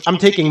so much, I'm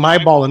taking my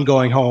ball and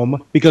going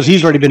home, because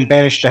he's already been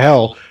banished to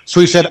hell. So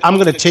he said, I'm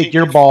going to take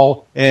your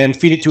ball and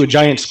feed it to a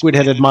giant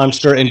squid-headed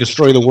monster and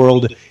destroy the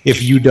world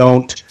if you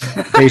don't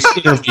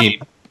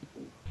intervene.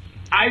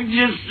 I'm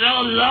just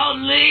so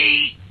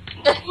lonely.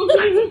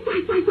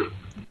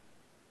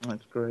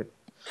 That's great.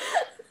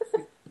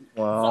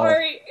 Wow.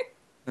 Sorry.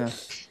 Yeah.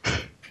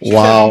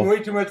 Wow. Way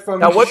too much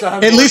fun.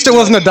 At least it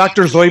wasn't a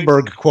Dr.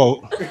 Zoidberg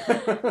quote.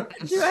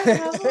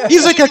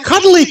 He's like a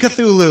cuddly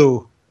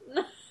Cthulhu.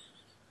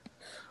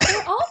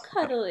 They're all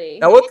cuddly.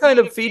 Now, what kind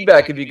of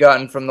feedback have you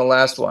gotten from the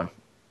last one?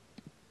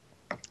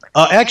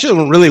 Actually, it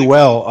went really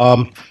well.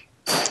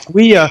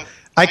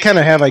 I kind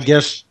of have, I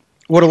guess,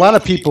 what a lot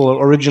of people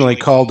originally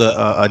called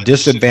a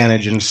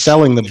disadvantage in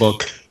selling the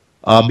book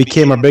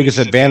became our biggest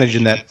advantage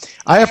in that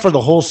I offer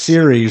the whole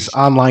series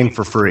online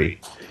for free.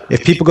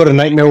 If people go to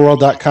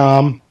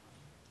nightmareworld.com,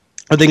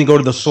 or they can go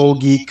to the Soul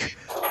Geek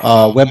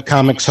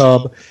webcomics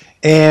hub,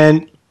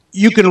 and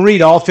you can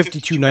read all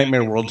 52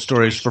 Nightmare World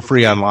stories for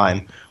free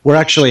online. We're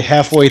actually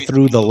halfway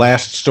through the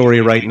last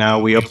story right now.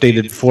 We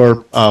updated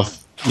 4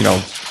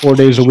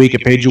 days a week, a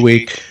page a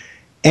week.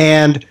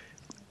 And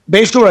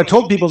basically what I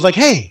told people is like,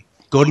 hey,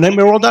 go to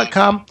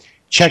nightmareworld.com,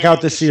 check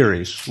out the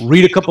series,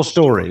 read a couple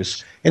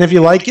stories. And if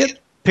you like it,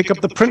 pick up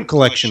the print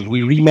collection.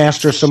 We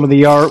remaster some of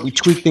the art, we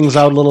tweak things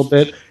out a little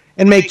bit,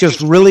 and make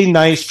just really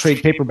nice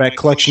trade paperback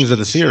collections of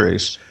the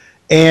series.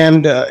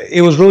 And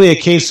it was really a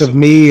case of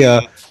me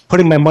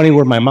putting my money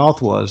where my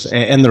mouth was,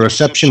 and the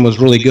reception was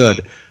really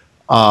good.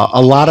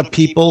 A lot of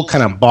people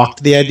kind of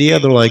balked the idea.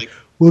 They're like,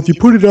 well, if you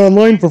put it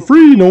online for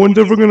free, no one's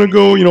ever going to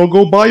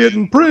go buy it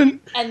in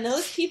print. And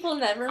those people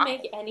never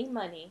make any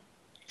money.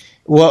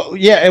 Well,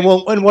 yeah,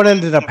 and what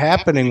ended up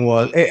happening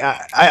was,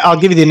 I'll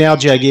give you the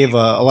analogy I gave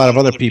a lot of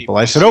other people.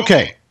 I said,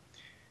 okay,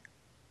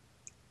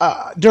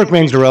 Dirk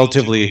Mann's a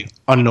relatively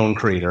unknown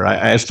creator,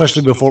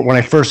 especially when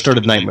I first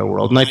started Nightmare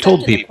World, and I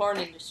told people, porn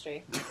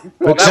industry.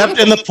 Except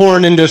in the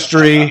porn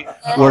industry,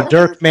 where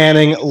Dirk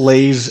Manning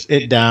lays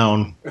it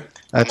down.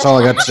 That's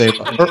all I got to say.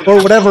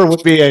 Or whatever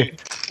would be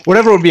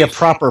a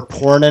proper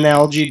porn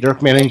analogy.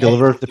 Dirk Manning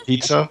delivers the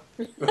pizza.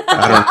 Dirk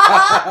Manning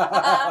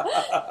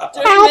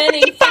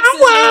fixes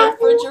your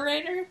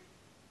refrigerator.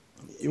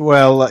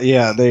 Well,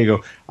 yeah, there you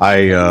go.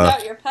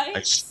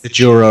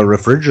 Your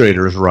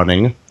refrigerator is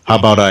running. How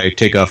about I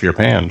take off your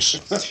pants?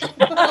 No, it's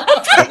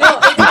how about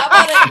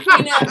I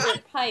clean out your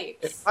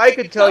pipes? I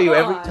could tell Come you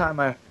every on. time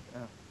I.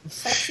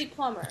 Sexy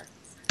plumber.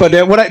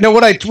 But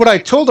what I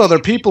told other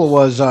people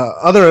was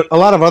a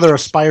lot of other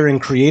aspiring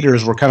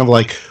creators were kind of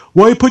like,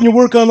 why are you putting your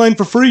work online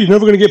for free? You're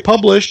never going to get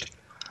published.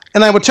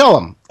 And I would tell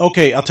them,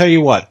 okay, I'll tell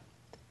you what.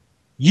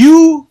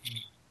 You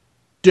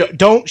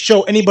don't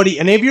show anybody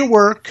any of your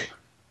work,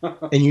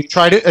 and you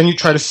try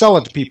to sell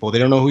it to people. They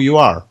don't know who you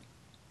are.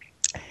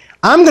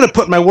 I'm going to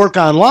put my work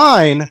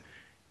online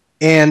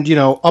and,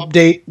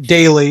 update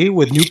daily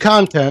with new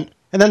content,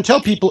 and then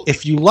tell people,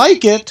 if you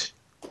like it,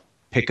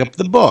 pick up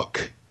the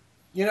book.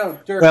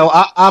 Dirk. Well,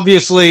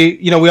 obviously,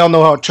 we all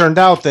know how it turned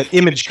out that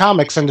Image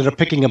Comics ended up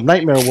picking up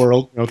Nightmare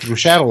World, through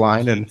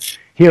Shadowline, and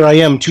here I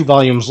am 2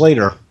 volumes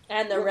later.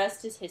 And the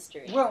rest is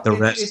history. Well,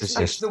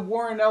 it's the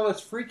Warren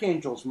Ellis Freak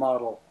Angels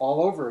model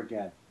all over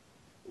again.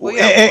 Well,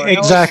 yeah,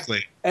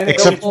 exactly. And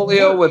Except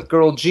Folio with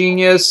Girl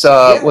Genius,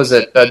 was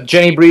it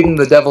Jenny Breeden,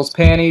 The Devil's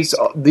Panties?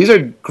 These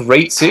are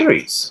great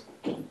series.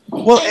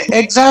 Well,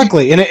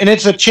 exactly, and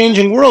it's a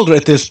changing world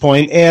at this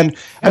point. And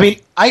I mean,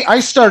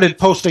 I started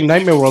posting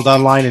Nightmare World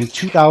online in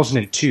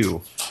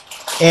 2002,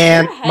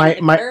 and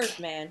my curve,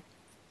 man.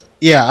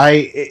 Yeah,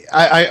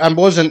 I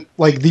wasn't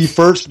like the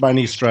first by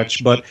any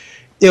stretch, but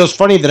it was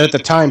funny that at the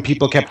time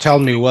people kept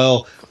telling me,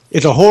 well,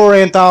 it's a horror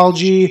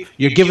anthology,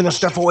 you're giving the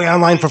stuff away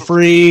online for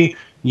free,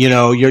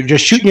 you're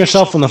just shooting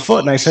yourself in the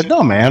foot. And I said,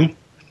 no, man,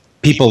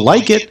 people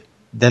like it,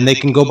 then they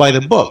can go buy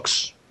the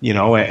books,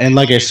 and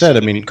like I said, I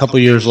mean, a couple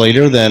years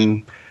later,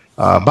 then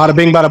bada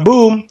bing, bada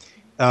boom,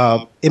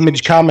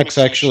 Image Comics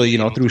actually,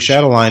 through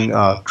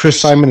Shadowline, Chris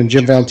Simon and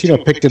Jim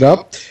Valentino picked it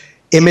up.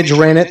 Image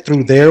ran it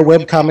through their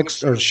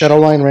webcomics, or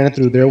Shadowline ran it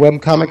through their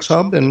webcomics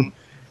hub, and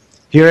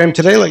here I am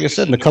today. Like I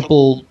said, in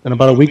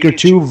about a week or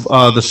two,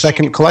 the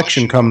second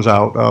collection comes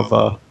out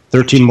of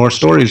 13 more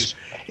stories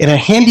in a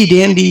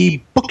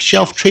handy-dandy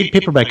bookshelf trade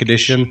paperback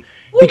edition,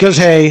 because,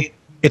 hey,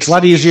 it's a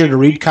lot easier to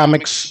read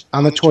comics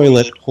on the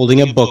toilet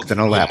holding a book than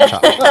a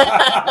laptop.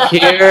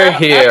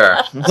 Here.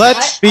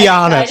 Let's be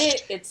honest. Tried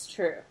it, it's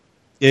true.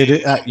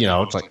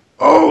 It's like,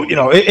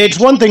 it's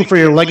one thing for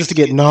your legs to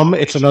get numb.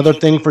 It's another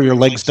thing for your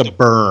legs to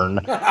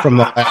burn from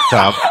the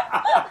laptop.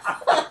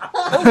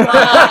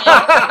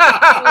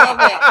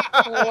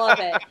 Love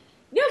it.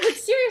 No, but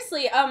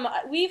seriously,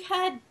 we've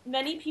had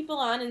many people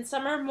on, and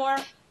some are more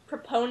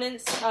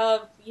proponents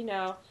of,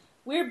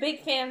 we're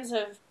big fans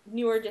of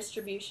newer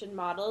distribution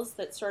models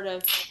that sort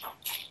of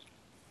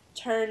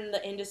turn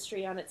the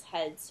industry on its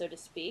head, so to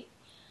speak.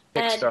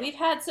 And we've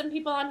had some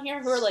people on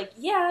here who are like,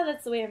 yeah,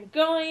 that's the way I'm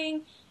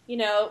going.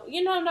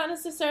 I'm not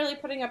necessarily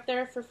putting up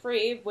there for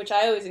free, which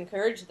I always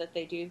encourage that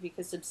they do,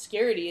 because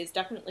obscurity is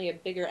definitely a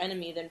bigger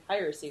enemy than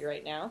piracy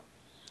right now.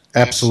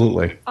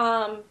 Absolutely.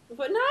 But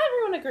not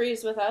everyone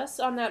agrees with us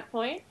on that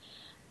point.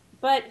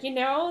 But,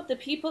 the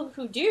people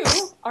who do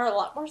are a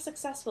lot more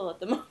successful at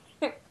the moment.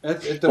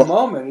 At the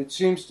moment, it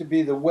seems to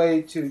be the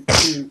way to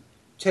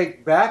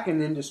take back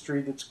an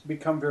industry that's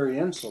become very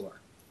insular.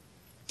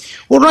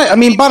 Well, right. I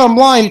mean, bottom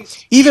line,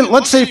 even,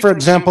 let's say, for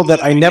example,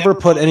 that I never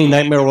put any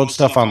Nightmare World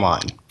stuff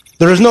online.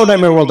 There is no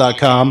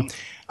NightmareWorld.com.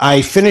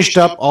 I finished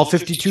up all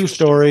 52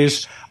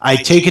 stories. I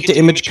take it to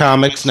Image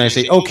Comics, and I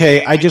say,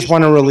 okay, I just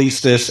want to release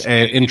this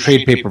in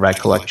trade paperback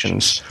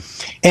collections.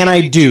 And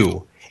I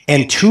do.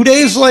 And 2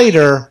 days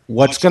later,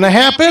 what's going to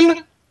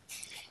happen?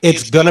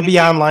 It's going to be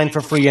online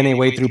for free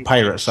anyway through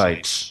pirate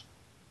sites.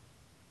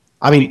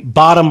 I mean,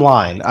 bottom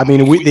line. I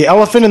mean, the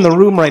elephant in the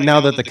room right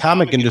now that the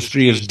comic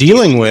industry is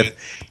dealing with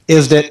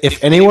is that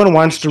if anyone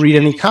wants to read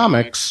any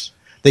comics,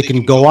 they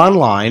can go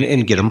online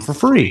and get them for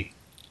free.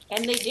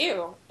 And they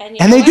do.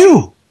 And they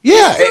do.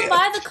 Yeah. Still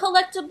buy the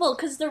collectible,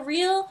 because the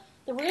real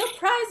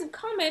prize of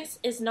comics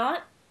is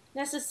not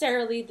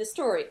necessarily the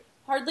story.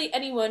 Hardly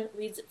anyone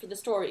reads it for the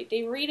story.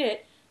 They read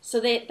it so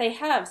they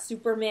have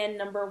Superman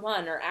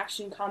 #1 or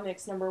Action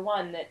Comics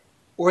 #1 that.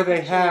 Or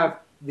they have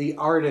the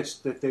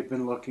artist that they've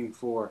been looking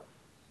for,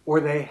 or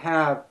they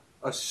have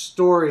a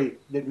story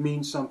that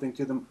means something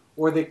to them,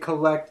 or they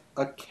collect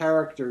a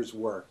character's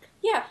work.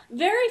 Yeah,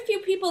 very few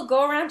people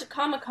go around to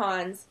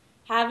Comic-Cons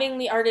having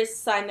the artists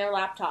sign their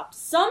laptops.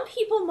 Some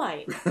people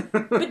might,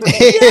 but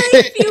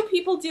very few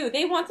people do.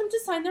 They want them to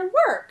sign their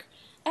work.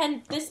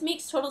 And this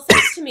makes total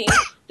sense to me,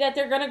 that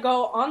they're going to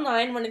go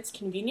online when it's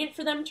convenient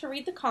for them to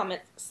read the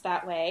comics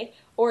that way,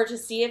 or to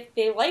see if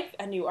they like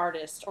a new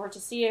artist, or to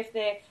see if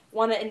they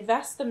want to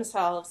invest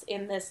themselves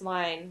in this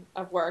line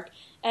of work.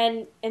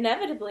 And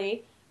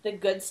inevitably, the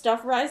good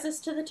stuff rises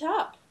to the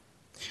top.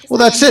 Well,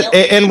 that's it.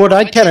 And what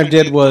I kind of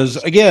did was,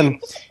 again,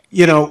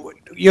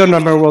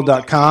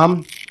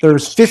 NightmareWorld.com,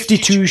 there's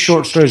 52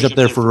 short stories up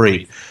there for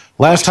read.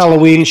 Last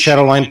Halloween,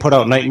 Shadowline put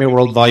out Nightmare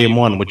World Volume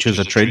 1, which is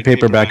a trade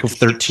paperback of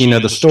 13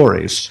 of the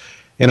stories.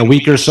 In a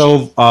week or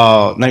so,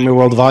 Nightmare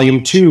World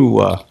Volume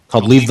 2,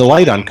 called Leave the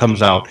Light On,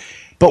 comes out.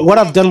 But what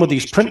I've done with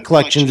these print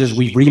collections is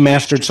we've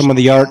remastered some of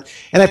the art,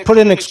 and I put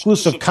in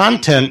exclusive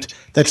content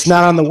that's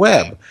not on the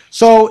web.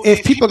 So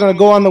if people are going to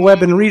go on the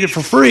web and read it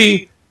for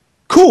free,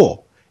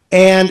 cool.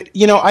 And,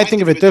 I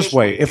think of it this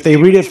way. If they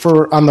read it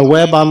on the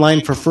web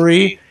online for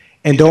free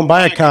and don't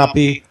buy a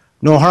copy,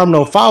 no harm,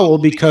 no foul,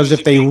 because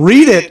if they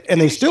read it and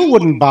they still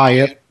wouldn't buy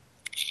it,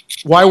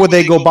 why would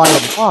they go buy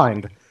it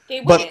blind?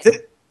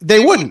 They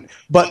wouldn't.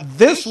 But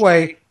this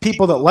way,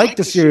 people that like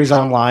the series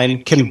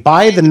online can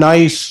buy the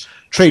nice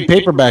trade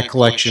paperback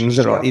collections.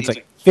 It's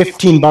like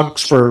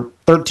 $15 for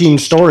 13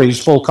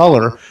 stories, full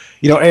color.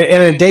 In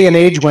a day and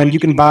age when you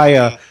can buy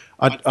a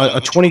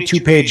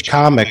 22-page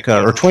comic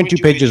or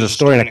 22 pages of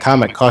story in a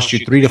comic costs you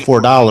 $3 to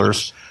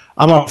 $4.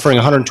 I'm offering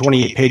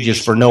 128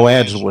 pages for no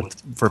ads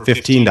for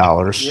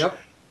 $15. Yep.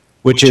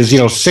 Which is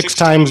 6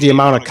 times the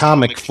amount of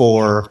comic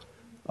for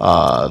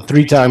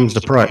 3 times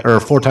the price or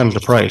 4 times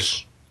the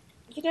price.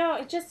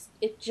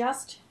 It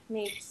just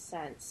makes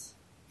sense.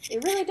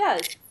 It really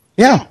does.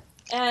 Yeah.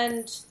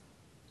 And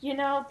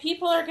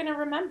people are going to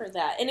remember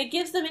that, and it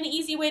gives them an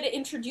easy way to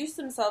introduce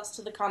themselves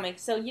to the comic.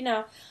 So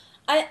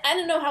I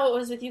don't know how it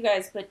was with you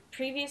guys, but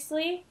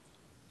previously,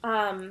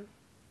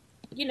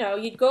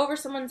 you'd go over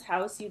someone's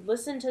house, you'd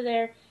listen to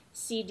their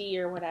CD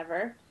or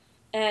whatever,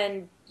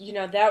 and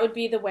that would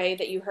be the way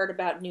that you heard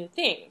about new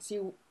things.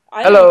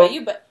 I don't know about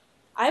you, but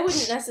I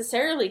wouldn't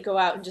necessarily go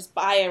out and just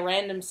buy a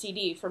random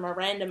CD from a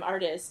random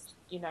artist,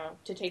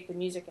 to take the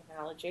music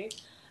analogy.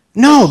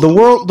 No, the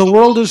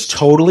world is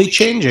totally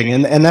changing,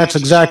 and that's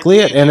exactly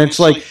it. And it's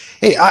like,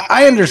 hey,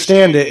 I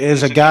understand it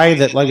as a guy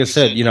that, like I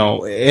said,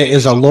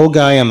 is a low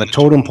guy on the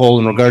totem pole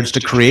in regards to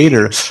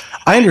creators.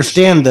 I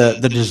understand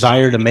the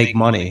desire to make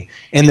money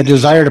and the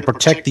desire to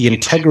protect the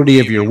integrity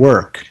of your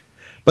work.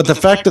 But the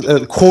fact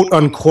that, quote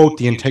unquote,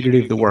 the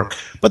integrity of the work.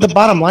 But the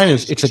bottom line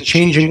is, it's a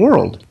changing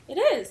world. It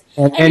is.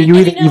 And you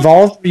either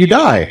evolve or you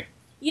die.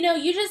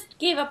 You just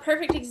gave a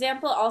perfect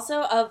example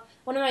also of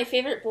one of my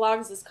favorite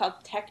blogs is called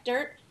Tech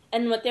Dirt.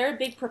 And what they're a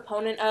big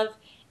proponent of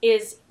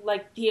is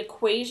like the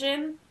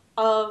equation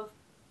of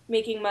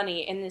making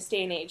money in this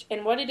day and age.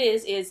 And what it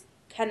is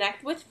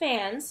connect with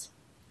fans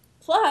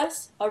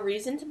plus a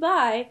reason to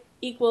buy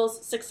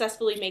equals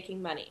successfully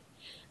making money.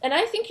 And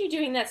I think you're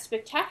doing that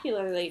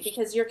spectacularly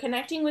because you're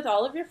connecting with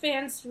all of your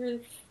fans through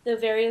the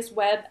various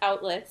web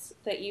outlets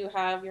that you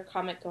have your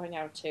comic going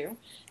out to.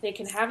 They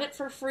can have it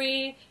for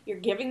free. You're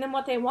giving them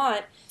what they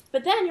want.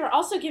 But then you're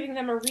also giving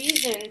them a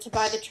reason to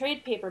buy the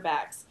trade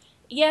paperbacks.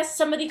 Yes,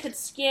 somebody could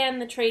scan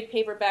the trade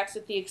paperbacks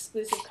with the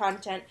exclusive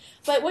content,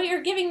 but what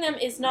you're giving them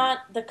is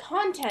not the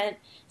content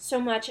so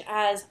much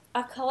as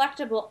a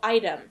collectible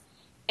item.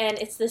 And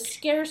it's the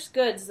scarce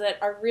goods that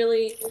are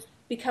really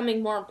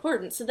becoming more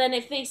important. So then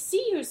if they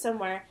see you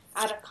somewhere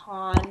at a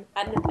con,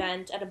 at an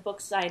event, at a book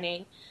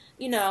signing,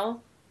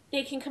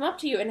 they can come up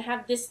to you and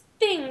have this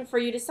thing for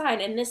you to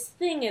sign, and this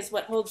thing is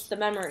what holds the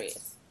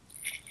memories,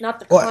 not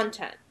the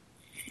content.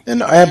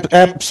 And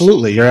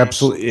absolutely,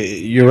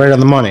 you're right on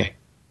the money.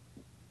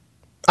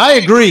 I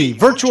agree.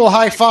 Virtual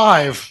high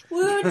five.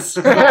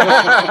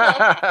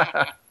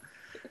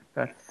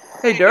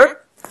 Hey,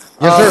 Dirk.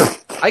 Yes,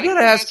 sir. I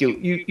gotta ask you.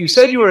 You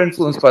said you were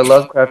influenced by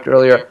Lovecraft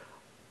earlier.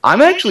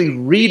 I'm actually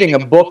reading a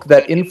book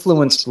that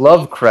influenced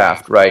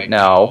Lovecraft right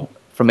now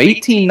from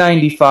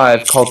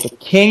 1895 called The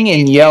King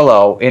in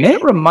Yellow, and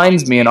it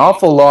reminds me an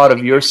awful lot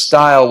of your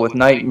style with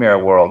Nightmare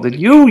World. Did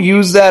you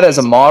use that as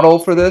a model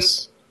for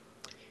this?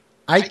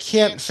 I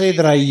can't say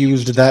that I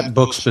used that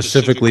book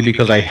specifically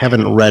because I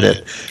haven't read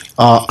it.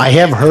 I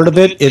have heard of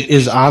it. It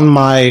is on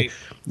my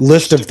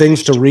list of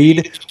things to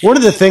read. One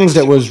of the things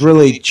that was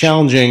really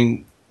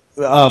challenging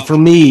for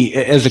me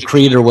as a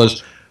creator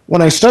was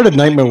when I started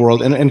Nightmare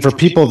World, and for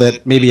people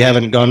that maybe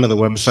haven't gone to the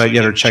website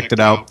yet or checked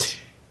it out,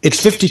 it's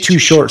 52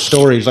 short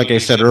stories, like I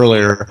said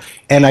earlier,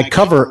 and I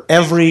cover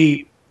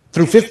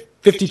through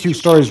 52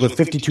 stories with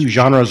 52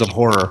 genres of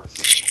horror.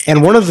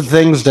 And one of the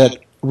things that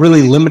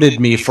really limited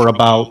me for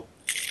about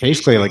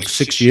basically like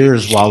 6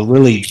 years while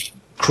really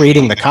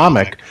creating the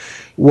comic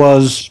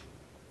was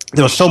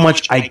there was so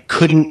much I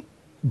couldn't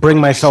bring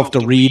myself to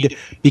read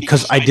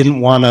because I didn't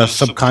want to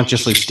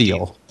subconsciously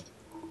steal.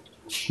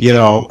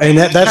 And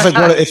that's like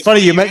it's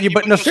funny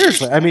but no,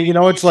 seriously. I mean,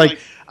 it's like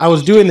I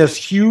was doing this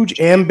huge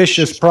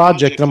ambitious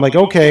project and I'm like,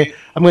 okay,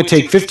 I'm going to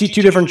take 52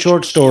 different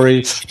short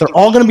stories. They're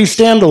all going to be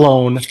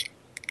standalone,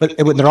 but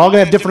they're all going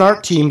to have different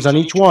art teams on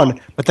each one,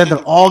 but then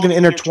they're all going to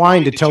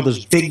intertwine to tell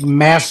this big,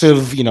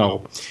 massive,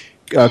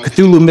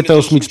 Cthulhu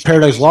Mythos meets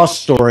Paradise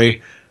Lost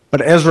story. But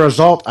as a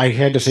result, I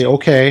had to say,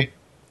 okay,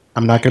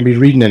 I'm not going to be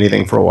reading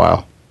anything for a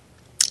while.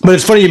 But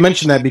it's funny you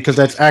mentioned that because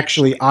that's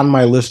actually on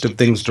my list of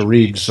things to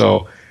read.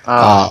 So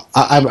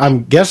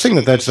I'm guessing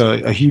that's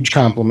a huge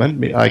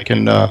compliment. I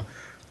can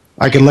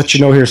let you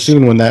know here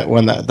soon when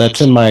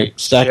that's in my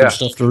stack of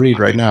stuff to read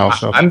right now.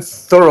 So I'm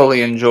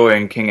thoroughly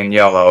enjoying King in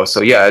Yellow.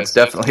 So yeah, it's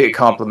definitely a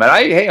compliment.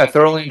 I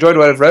thoroughly enjoyed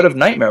what I've read of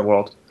Nightmare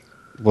World.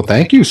 Well,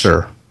 thank you,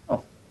 sir.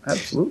 Oh,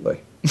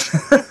 absolutely.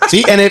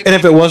 See, and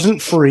if it wasn't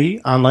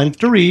free online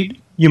to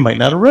read, you might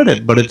not have read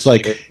it. But it's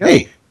like,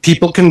 hey,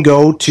 people can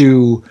go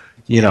to,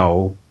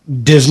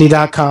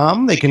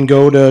 Disney.com, they can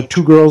go to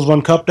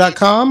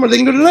twogirlsonecup.com, or they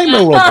can go to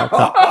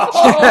nightmareworld.com.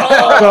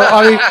 So,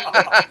 I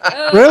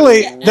mean,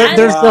 really,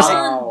 there's just...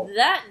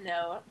 that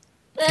note.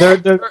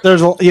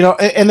 there's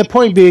and the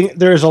point being,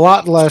 there's a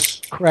lot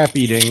less crap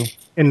eating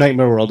in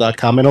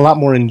NightmareWorld.com and a lot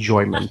more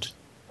enjoyment.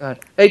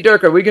 Hey,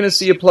 Dirk, are we going to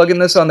see you plugging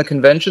this on the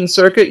convention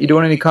circuit? You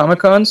doing any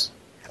Comic-Cons?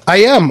 I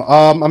am.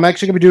 I'm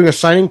actually going to be doing a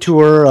signing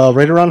tour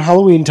right around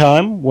Halloween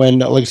time when,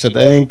 like I said,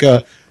 I think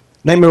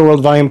Nightmare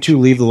World Volume 2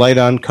 Leave the Light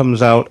On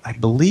comes out, I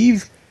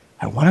believe,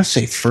 I want to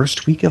say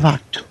first week of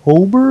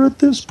October at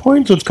this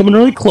point, so it's coming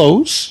really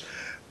close.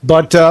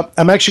 But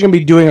I'm actually going to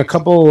be doing a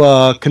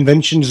couple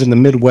conventions in the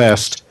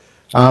Midwest.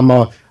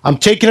 I'm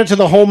taking it to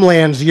the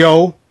homelands,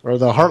 or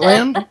the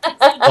Heartland?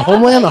 The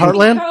homeland, the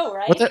Heartland?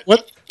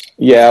 What?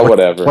 Yeah,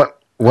 whatever.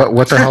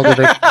 What the hell do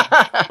they?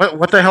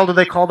 What the hell do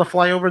they call the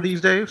flyover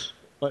these days?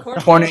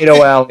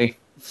 Tornado Alley.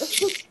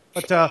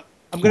 But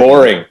I'm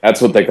boring. That's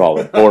what they call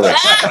it. Boring.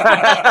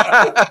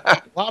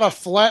 A lot of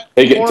flat.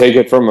 Take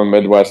it from a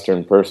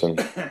Midwestern person.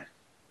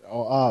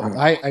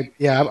 I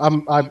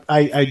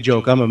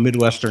joke. I'm a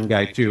Midwestern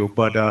guy too,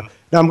 but now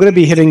I'm going to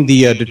be hitting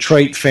the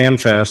Detroit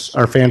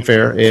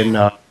Fanfare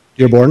in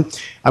Dearborn.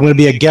 I'm going to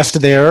be a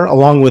guest there,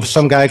 along with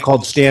some guy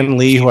called Stan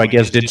Lee, who I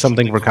guess did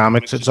something for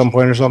comics at some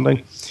point or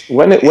something.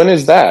 When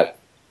is that?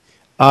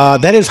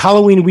 That is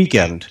Halloween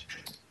weekend.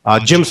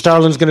 Jim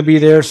Starlin's going to be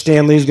there.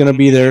 Stan Lee's going to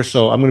be there.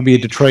 So I'm going to be a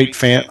Detroit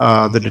fan,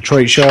 the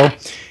Detroit show.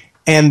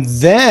 And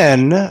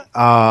then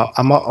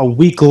a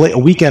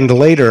weekend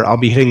later, I'll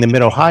be hitting the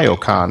Mid-Ohio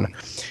Con,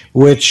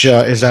 which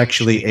is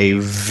actually a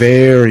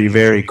very,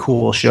 very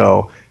cool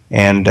show.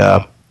 And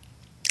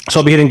so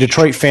I'll be hitting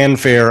Detroit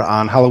Fanfare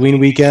on Halloween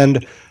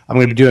weekend. I'm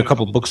going to be doing a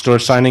couple of bookstore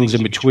signings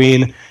in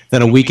between.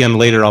 Then a weekend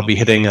later, I'll be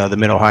hitting the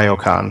Mid-Ohio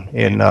Con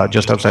in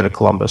just outside of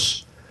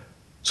Columbus.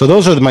 So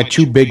those are my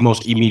two big,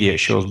 most immediate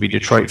shows: be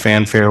Detroit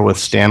Fanfare with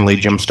Stan Lee,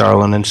 Jim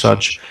Starlin, and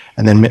such,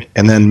 and then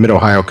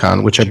Mid-Ohio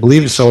Con, which I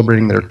believe is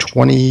celebrating their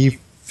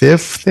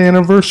 25th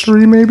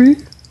anniversary, maybe.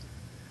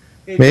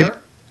 Maybe.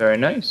 Very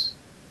nice.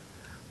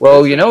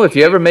 Well, if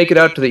you ever make it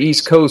out to the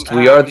East Coast,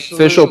 we are the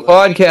official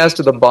podcast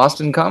of the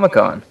Boston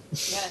Comic-Con.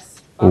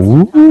 Yes.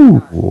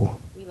 Ooh.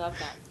 We love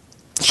that.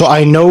 So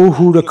I know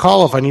who to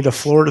call if I need a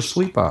floor to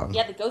sleep on.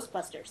 Yeah, the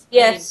Ghostbusters.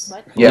 Yes.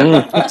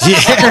 Yeah.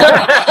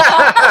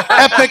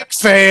 Epic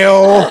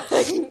fail.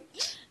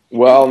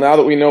 Well, now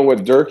that we know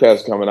what Dirk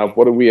has coming up,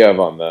 what do we have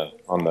on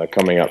the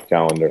coming up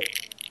calendar?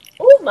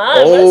 Oh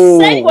my! Oh,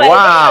 let's segue.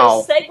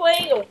 wow.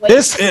 Segueing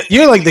away.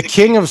 You're like the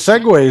king of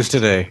segues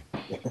today.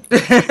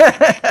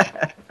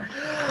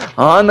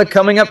 On the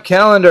coming up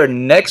calendar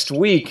next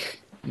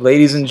week,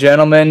 ladies and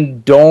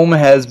gentlemen, Dome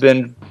has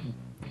been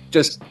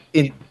just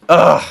in.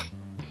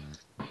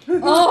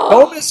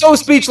 Dome is so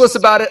speechless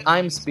about it.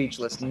 I'm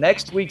speechless.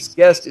 Next week's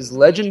guest is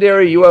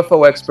legendary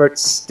UFO expert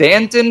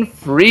Stanton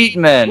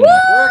Friedman.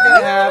 We're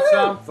gonna have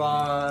some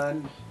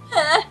fun.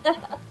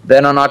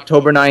 Then on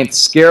October 9th,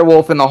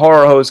 Scarewolf and the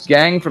Horror Host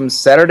Gang from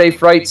Saturday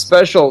Fright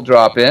Special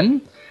drop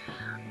in.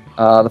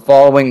 The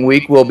following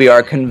week will be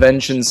our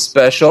convention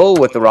special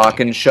with the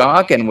Rock and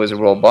Shock and Wizard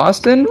World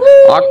Boston.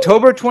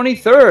 October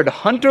 23rd,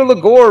 Hunter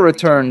Lagore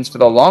returns for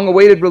the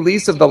long-awaited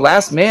release of the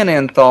Last Man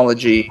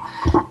anthology.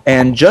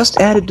 And just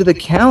added to the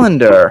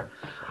calendar,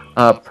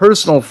 a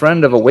personal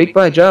friend of Awake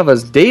by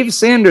Java's Dave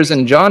Sanders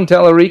and John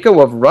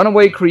Tallarico of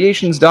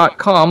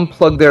RunawayCreations.com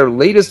plug their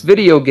latest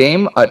video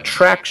game,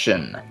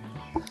 Attraction.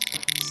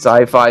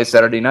 Sci-Fi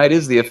Saturday Night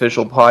is the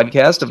official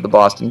podcast of the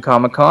Boston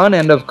Comic-Con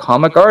and of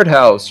Comic Art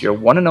House, your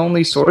one and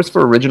only source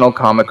for original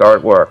comic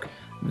artwork.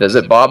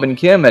 Visit Bob and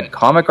Kim at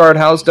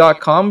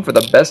comicarthouse.com for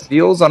the best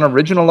deals on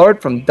original art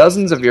from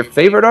dozens of your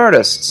favorite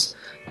artists.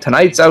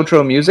 Tonight's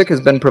outro music has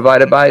been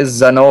provided by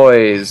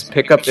Zanoise.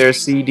 Pick up their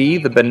CD,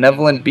 The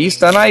Benevolent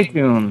Beast, on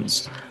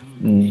iTunes.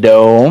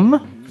 Dome?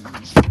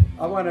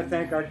 I want to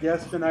thank our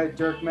guest tonight,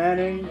 Dirk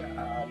Manning.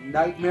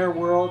 Nightmare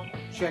World,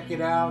 check it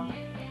out.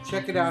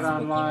 Check it out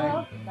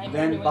online,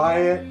 then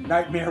buy it,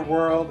 Nightmare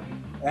World,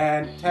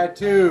 and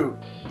Tattoo,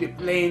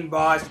 Diplane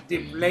Boss,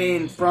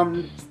 Diplane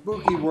from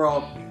Spooky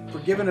World, for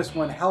giving us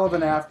one hell of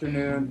an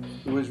afternoon.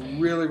 It was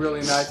really,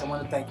 really nice. I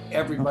want to thank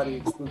everybody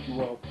at Spooky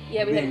World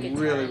for being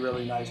really,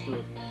 really nice to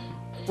us.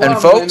 And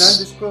From folks, an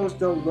undisclosed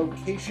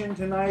location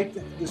tonight,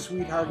 the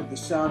sweetheart of the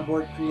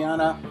soundboard,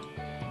 Kriana.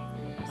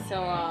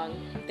 So long.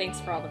 Thanks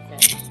for all the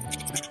fish.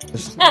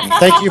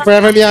 Thank you for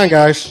having me on,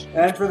 guys.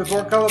 And for the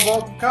four-color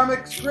vault of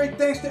comics, great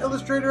thanks to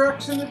Illustrator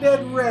X and the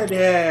Dead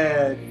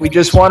Redhead. we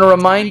just want to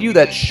remind you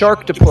that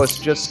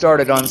Sharktopus just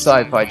started on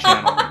Sci-Fi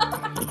Channel.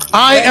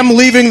 I am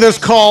leaving this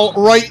call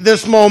right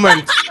this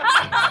moment.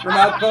 From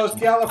Outpost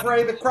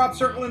Gallifrey, the Crop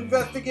Circle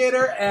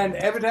investigator, and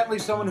evidently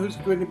someone who's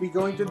going to be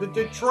going to the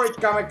Detroit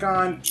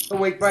Comic-Con.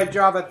 Awake by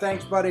Java.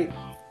 Thanks, buddy.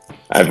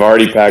 I've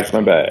already packed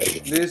my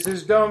bag. This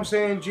is Dome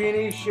saying,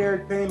 Genie,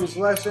 shared pain is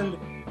lessened,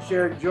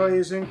 shared joy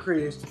is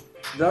increased.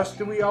 Thus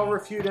do we all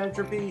refute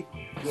entropy.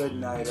 Good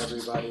night,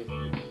 everybody.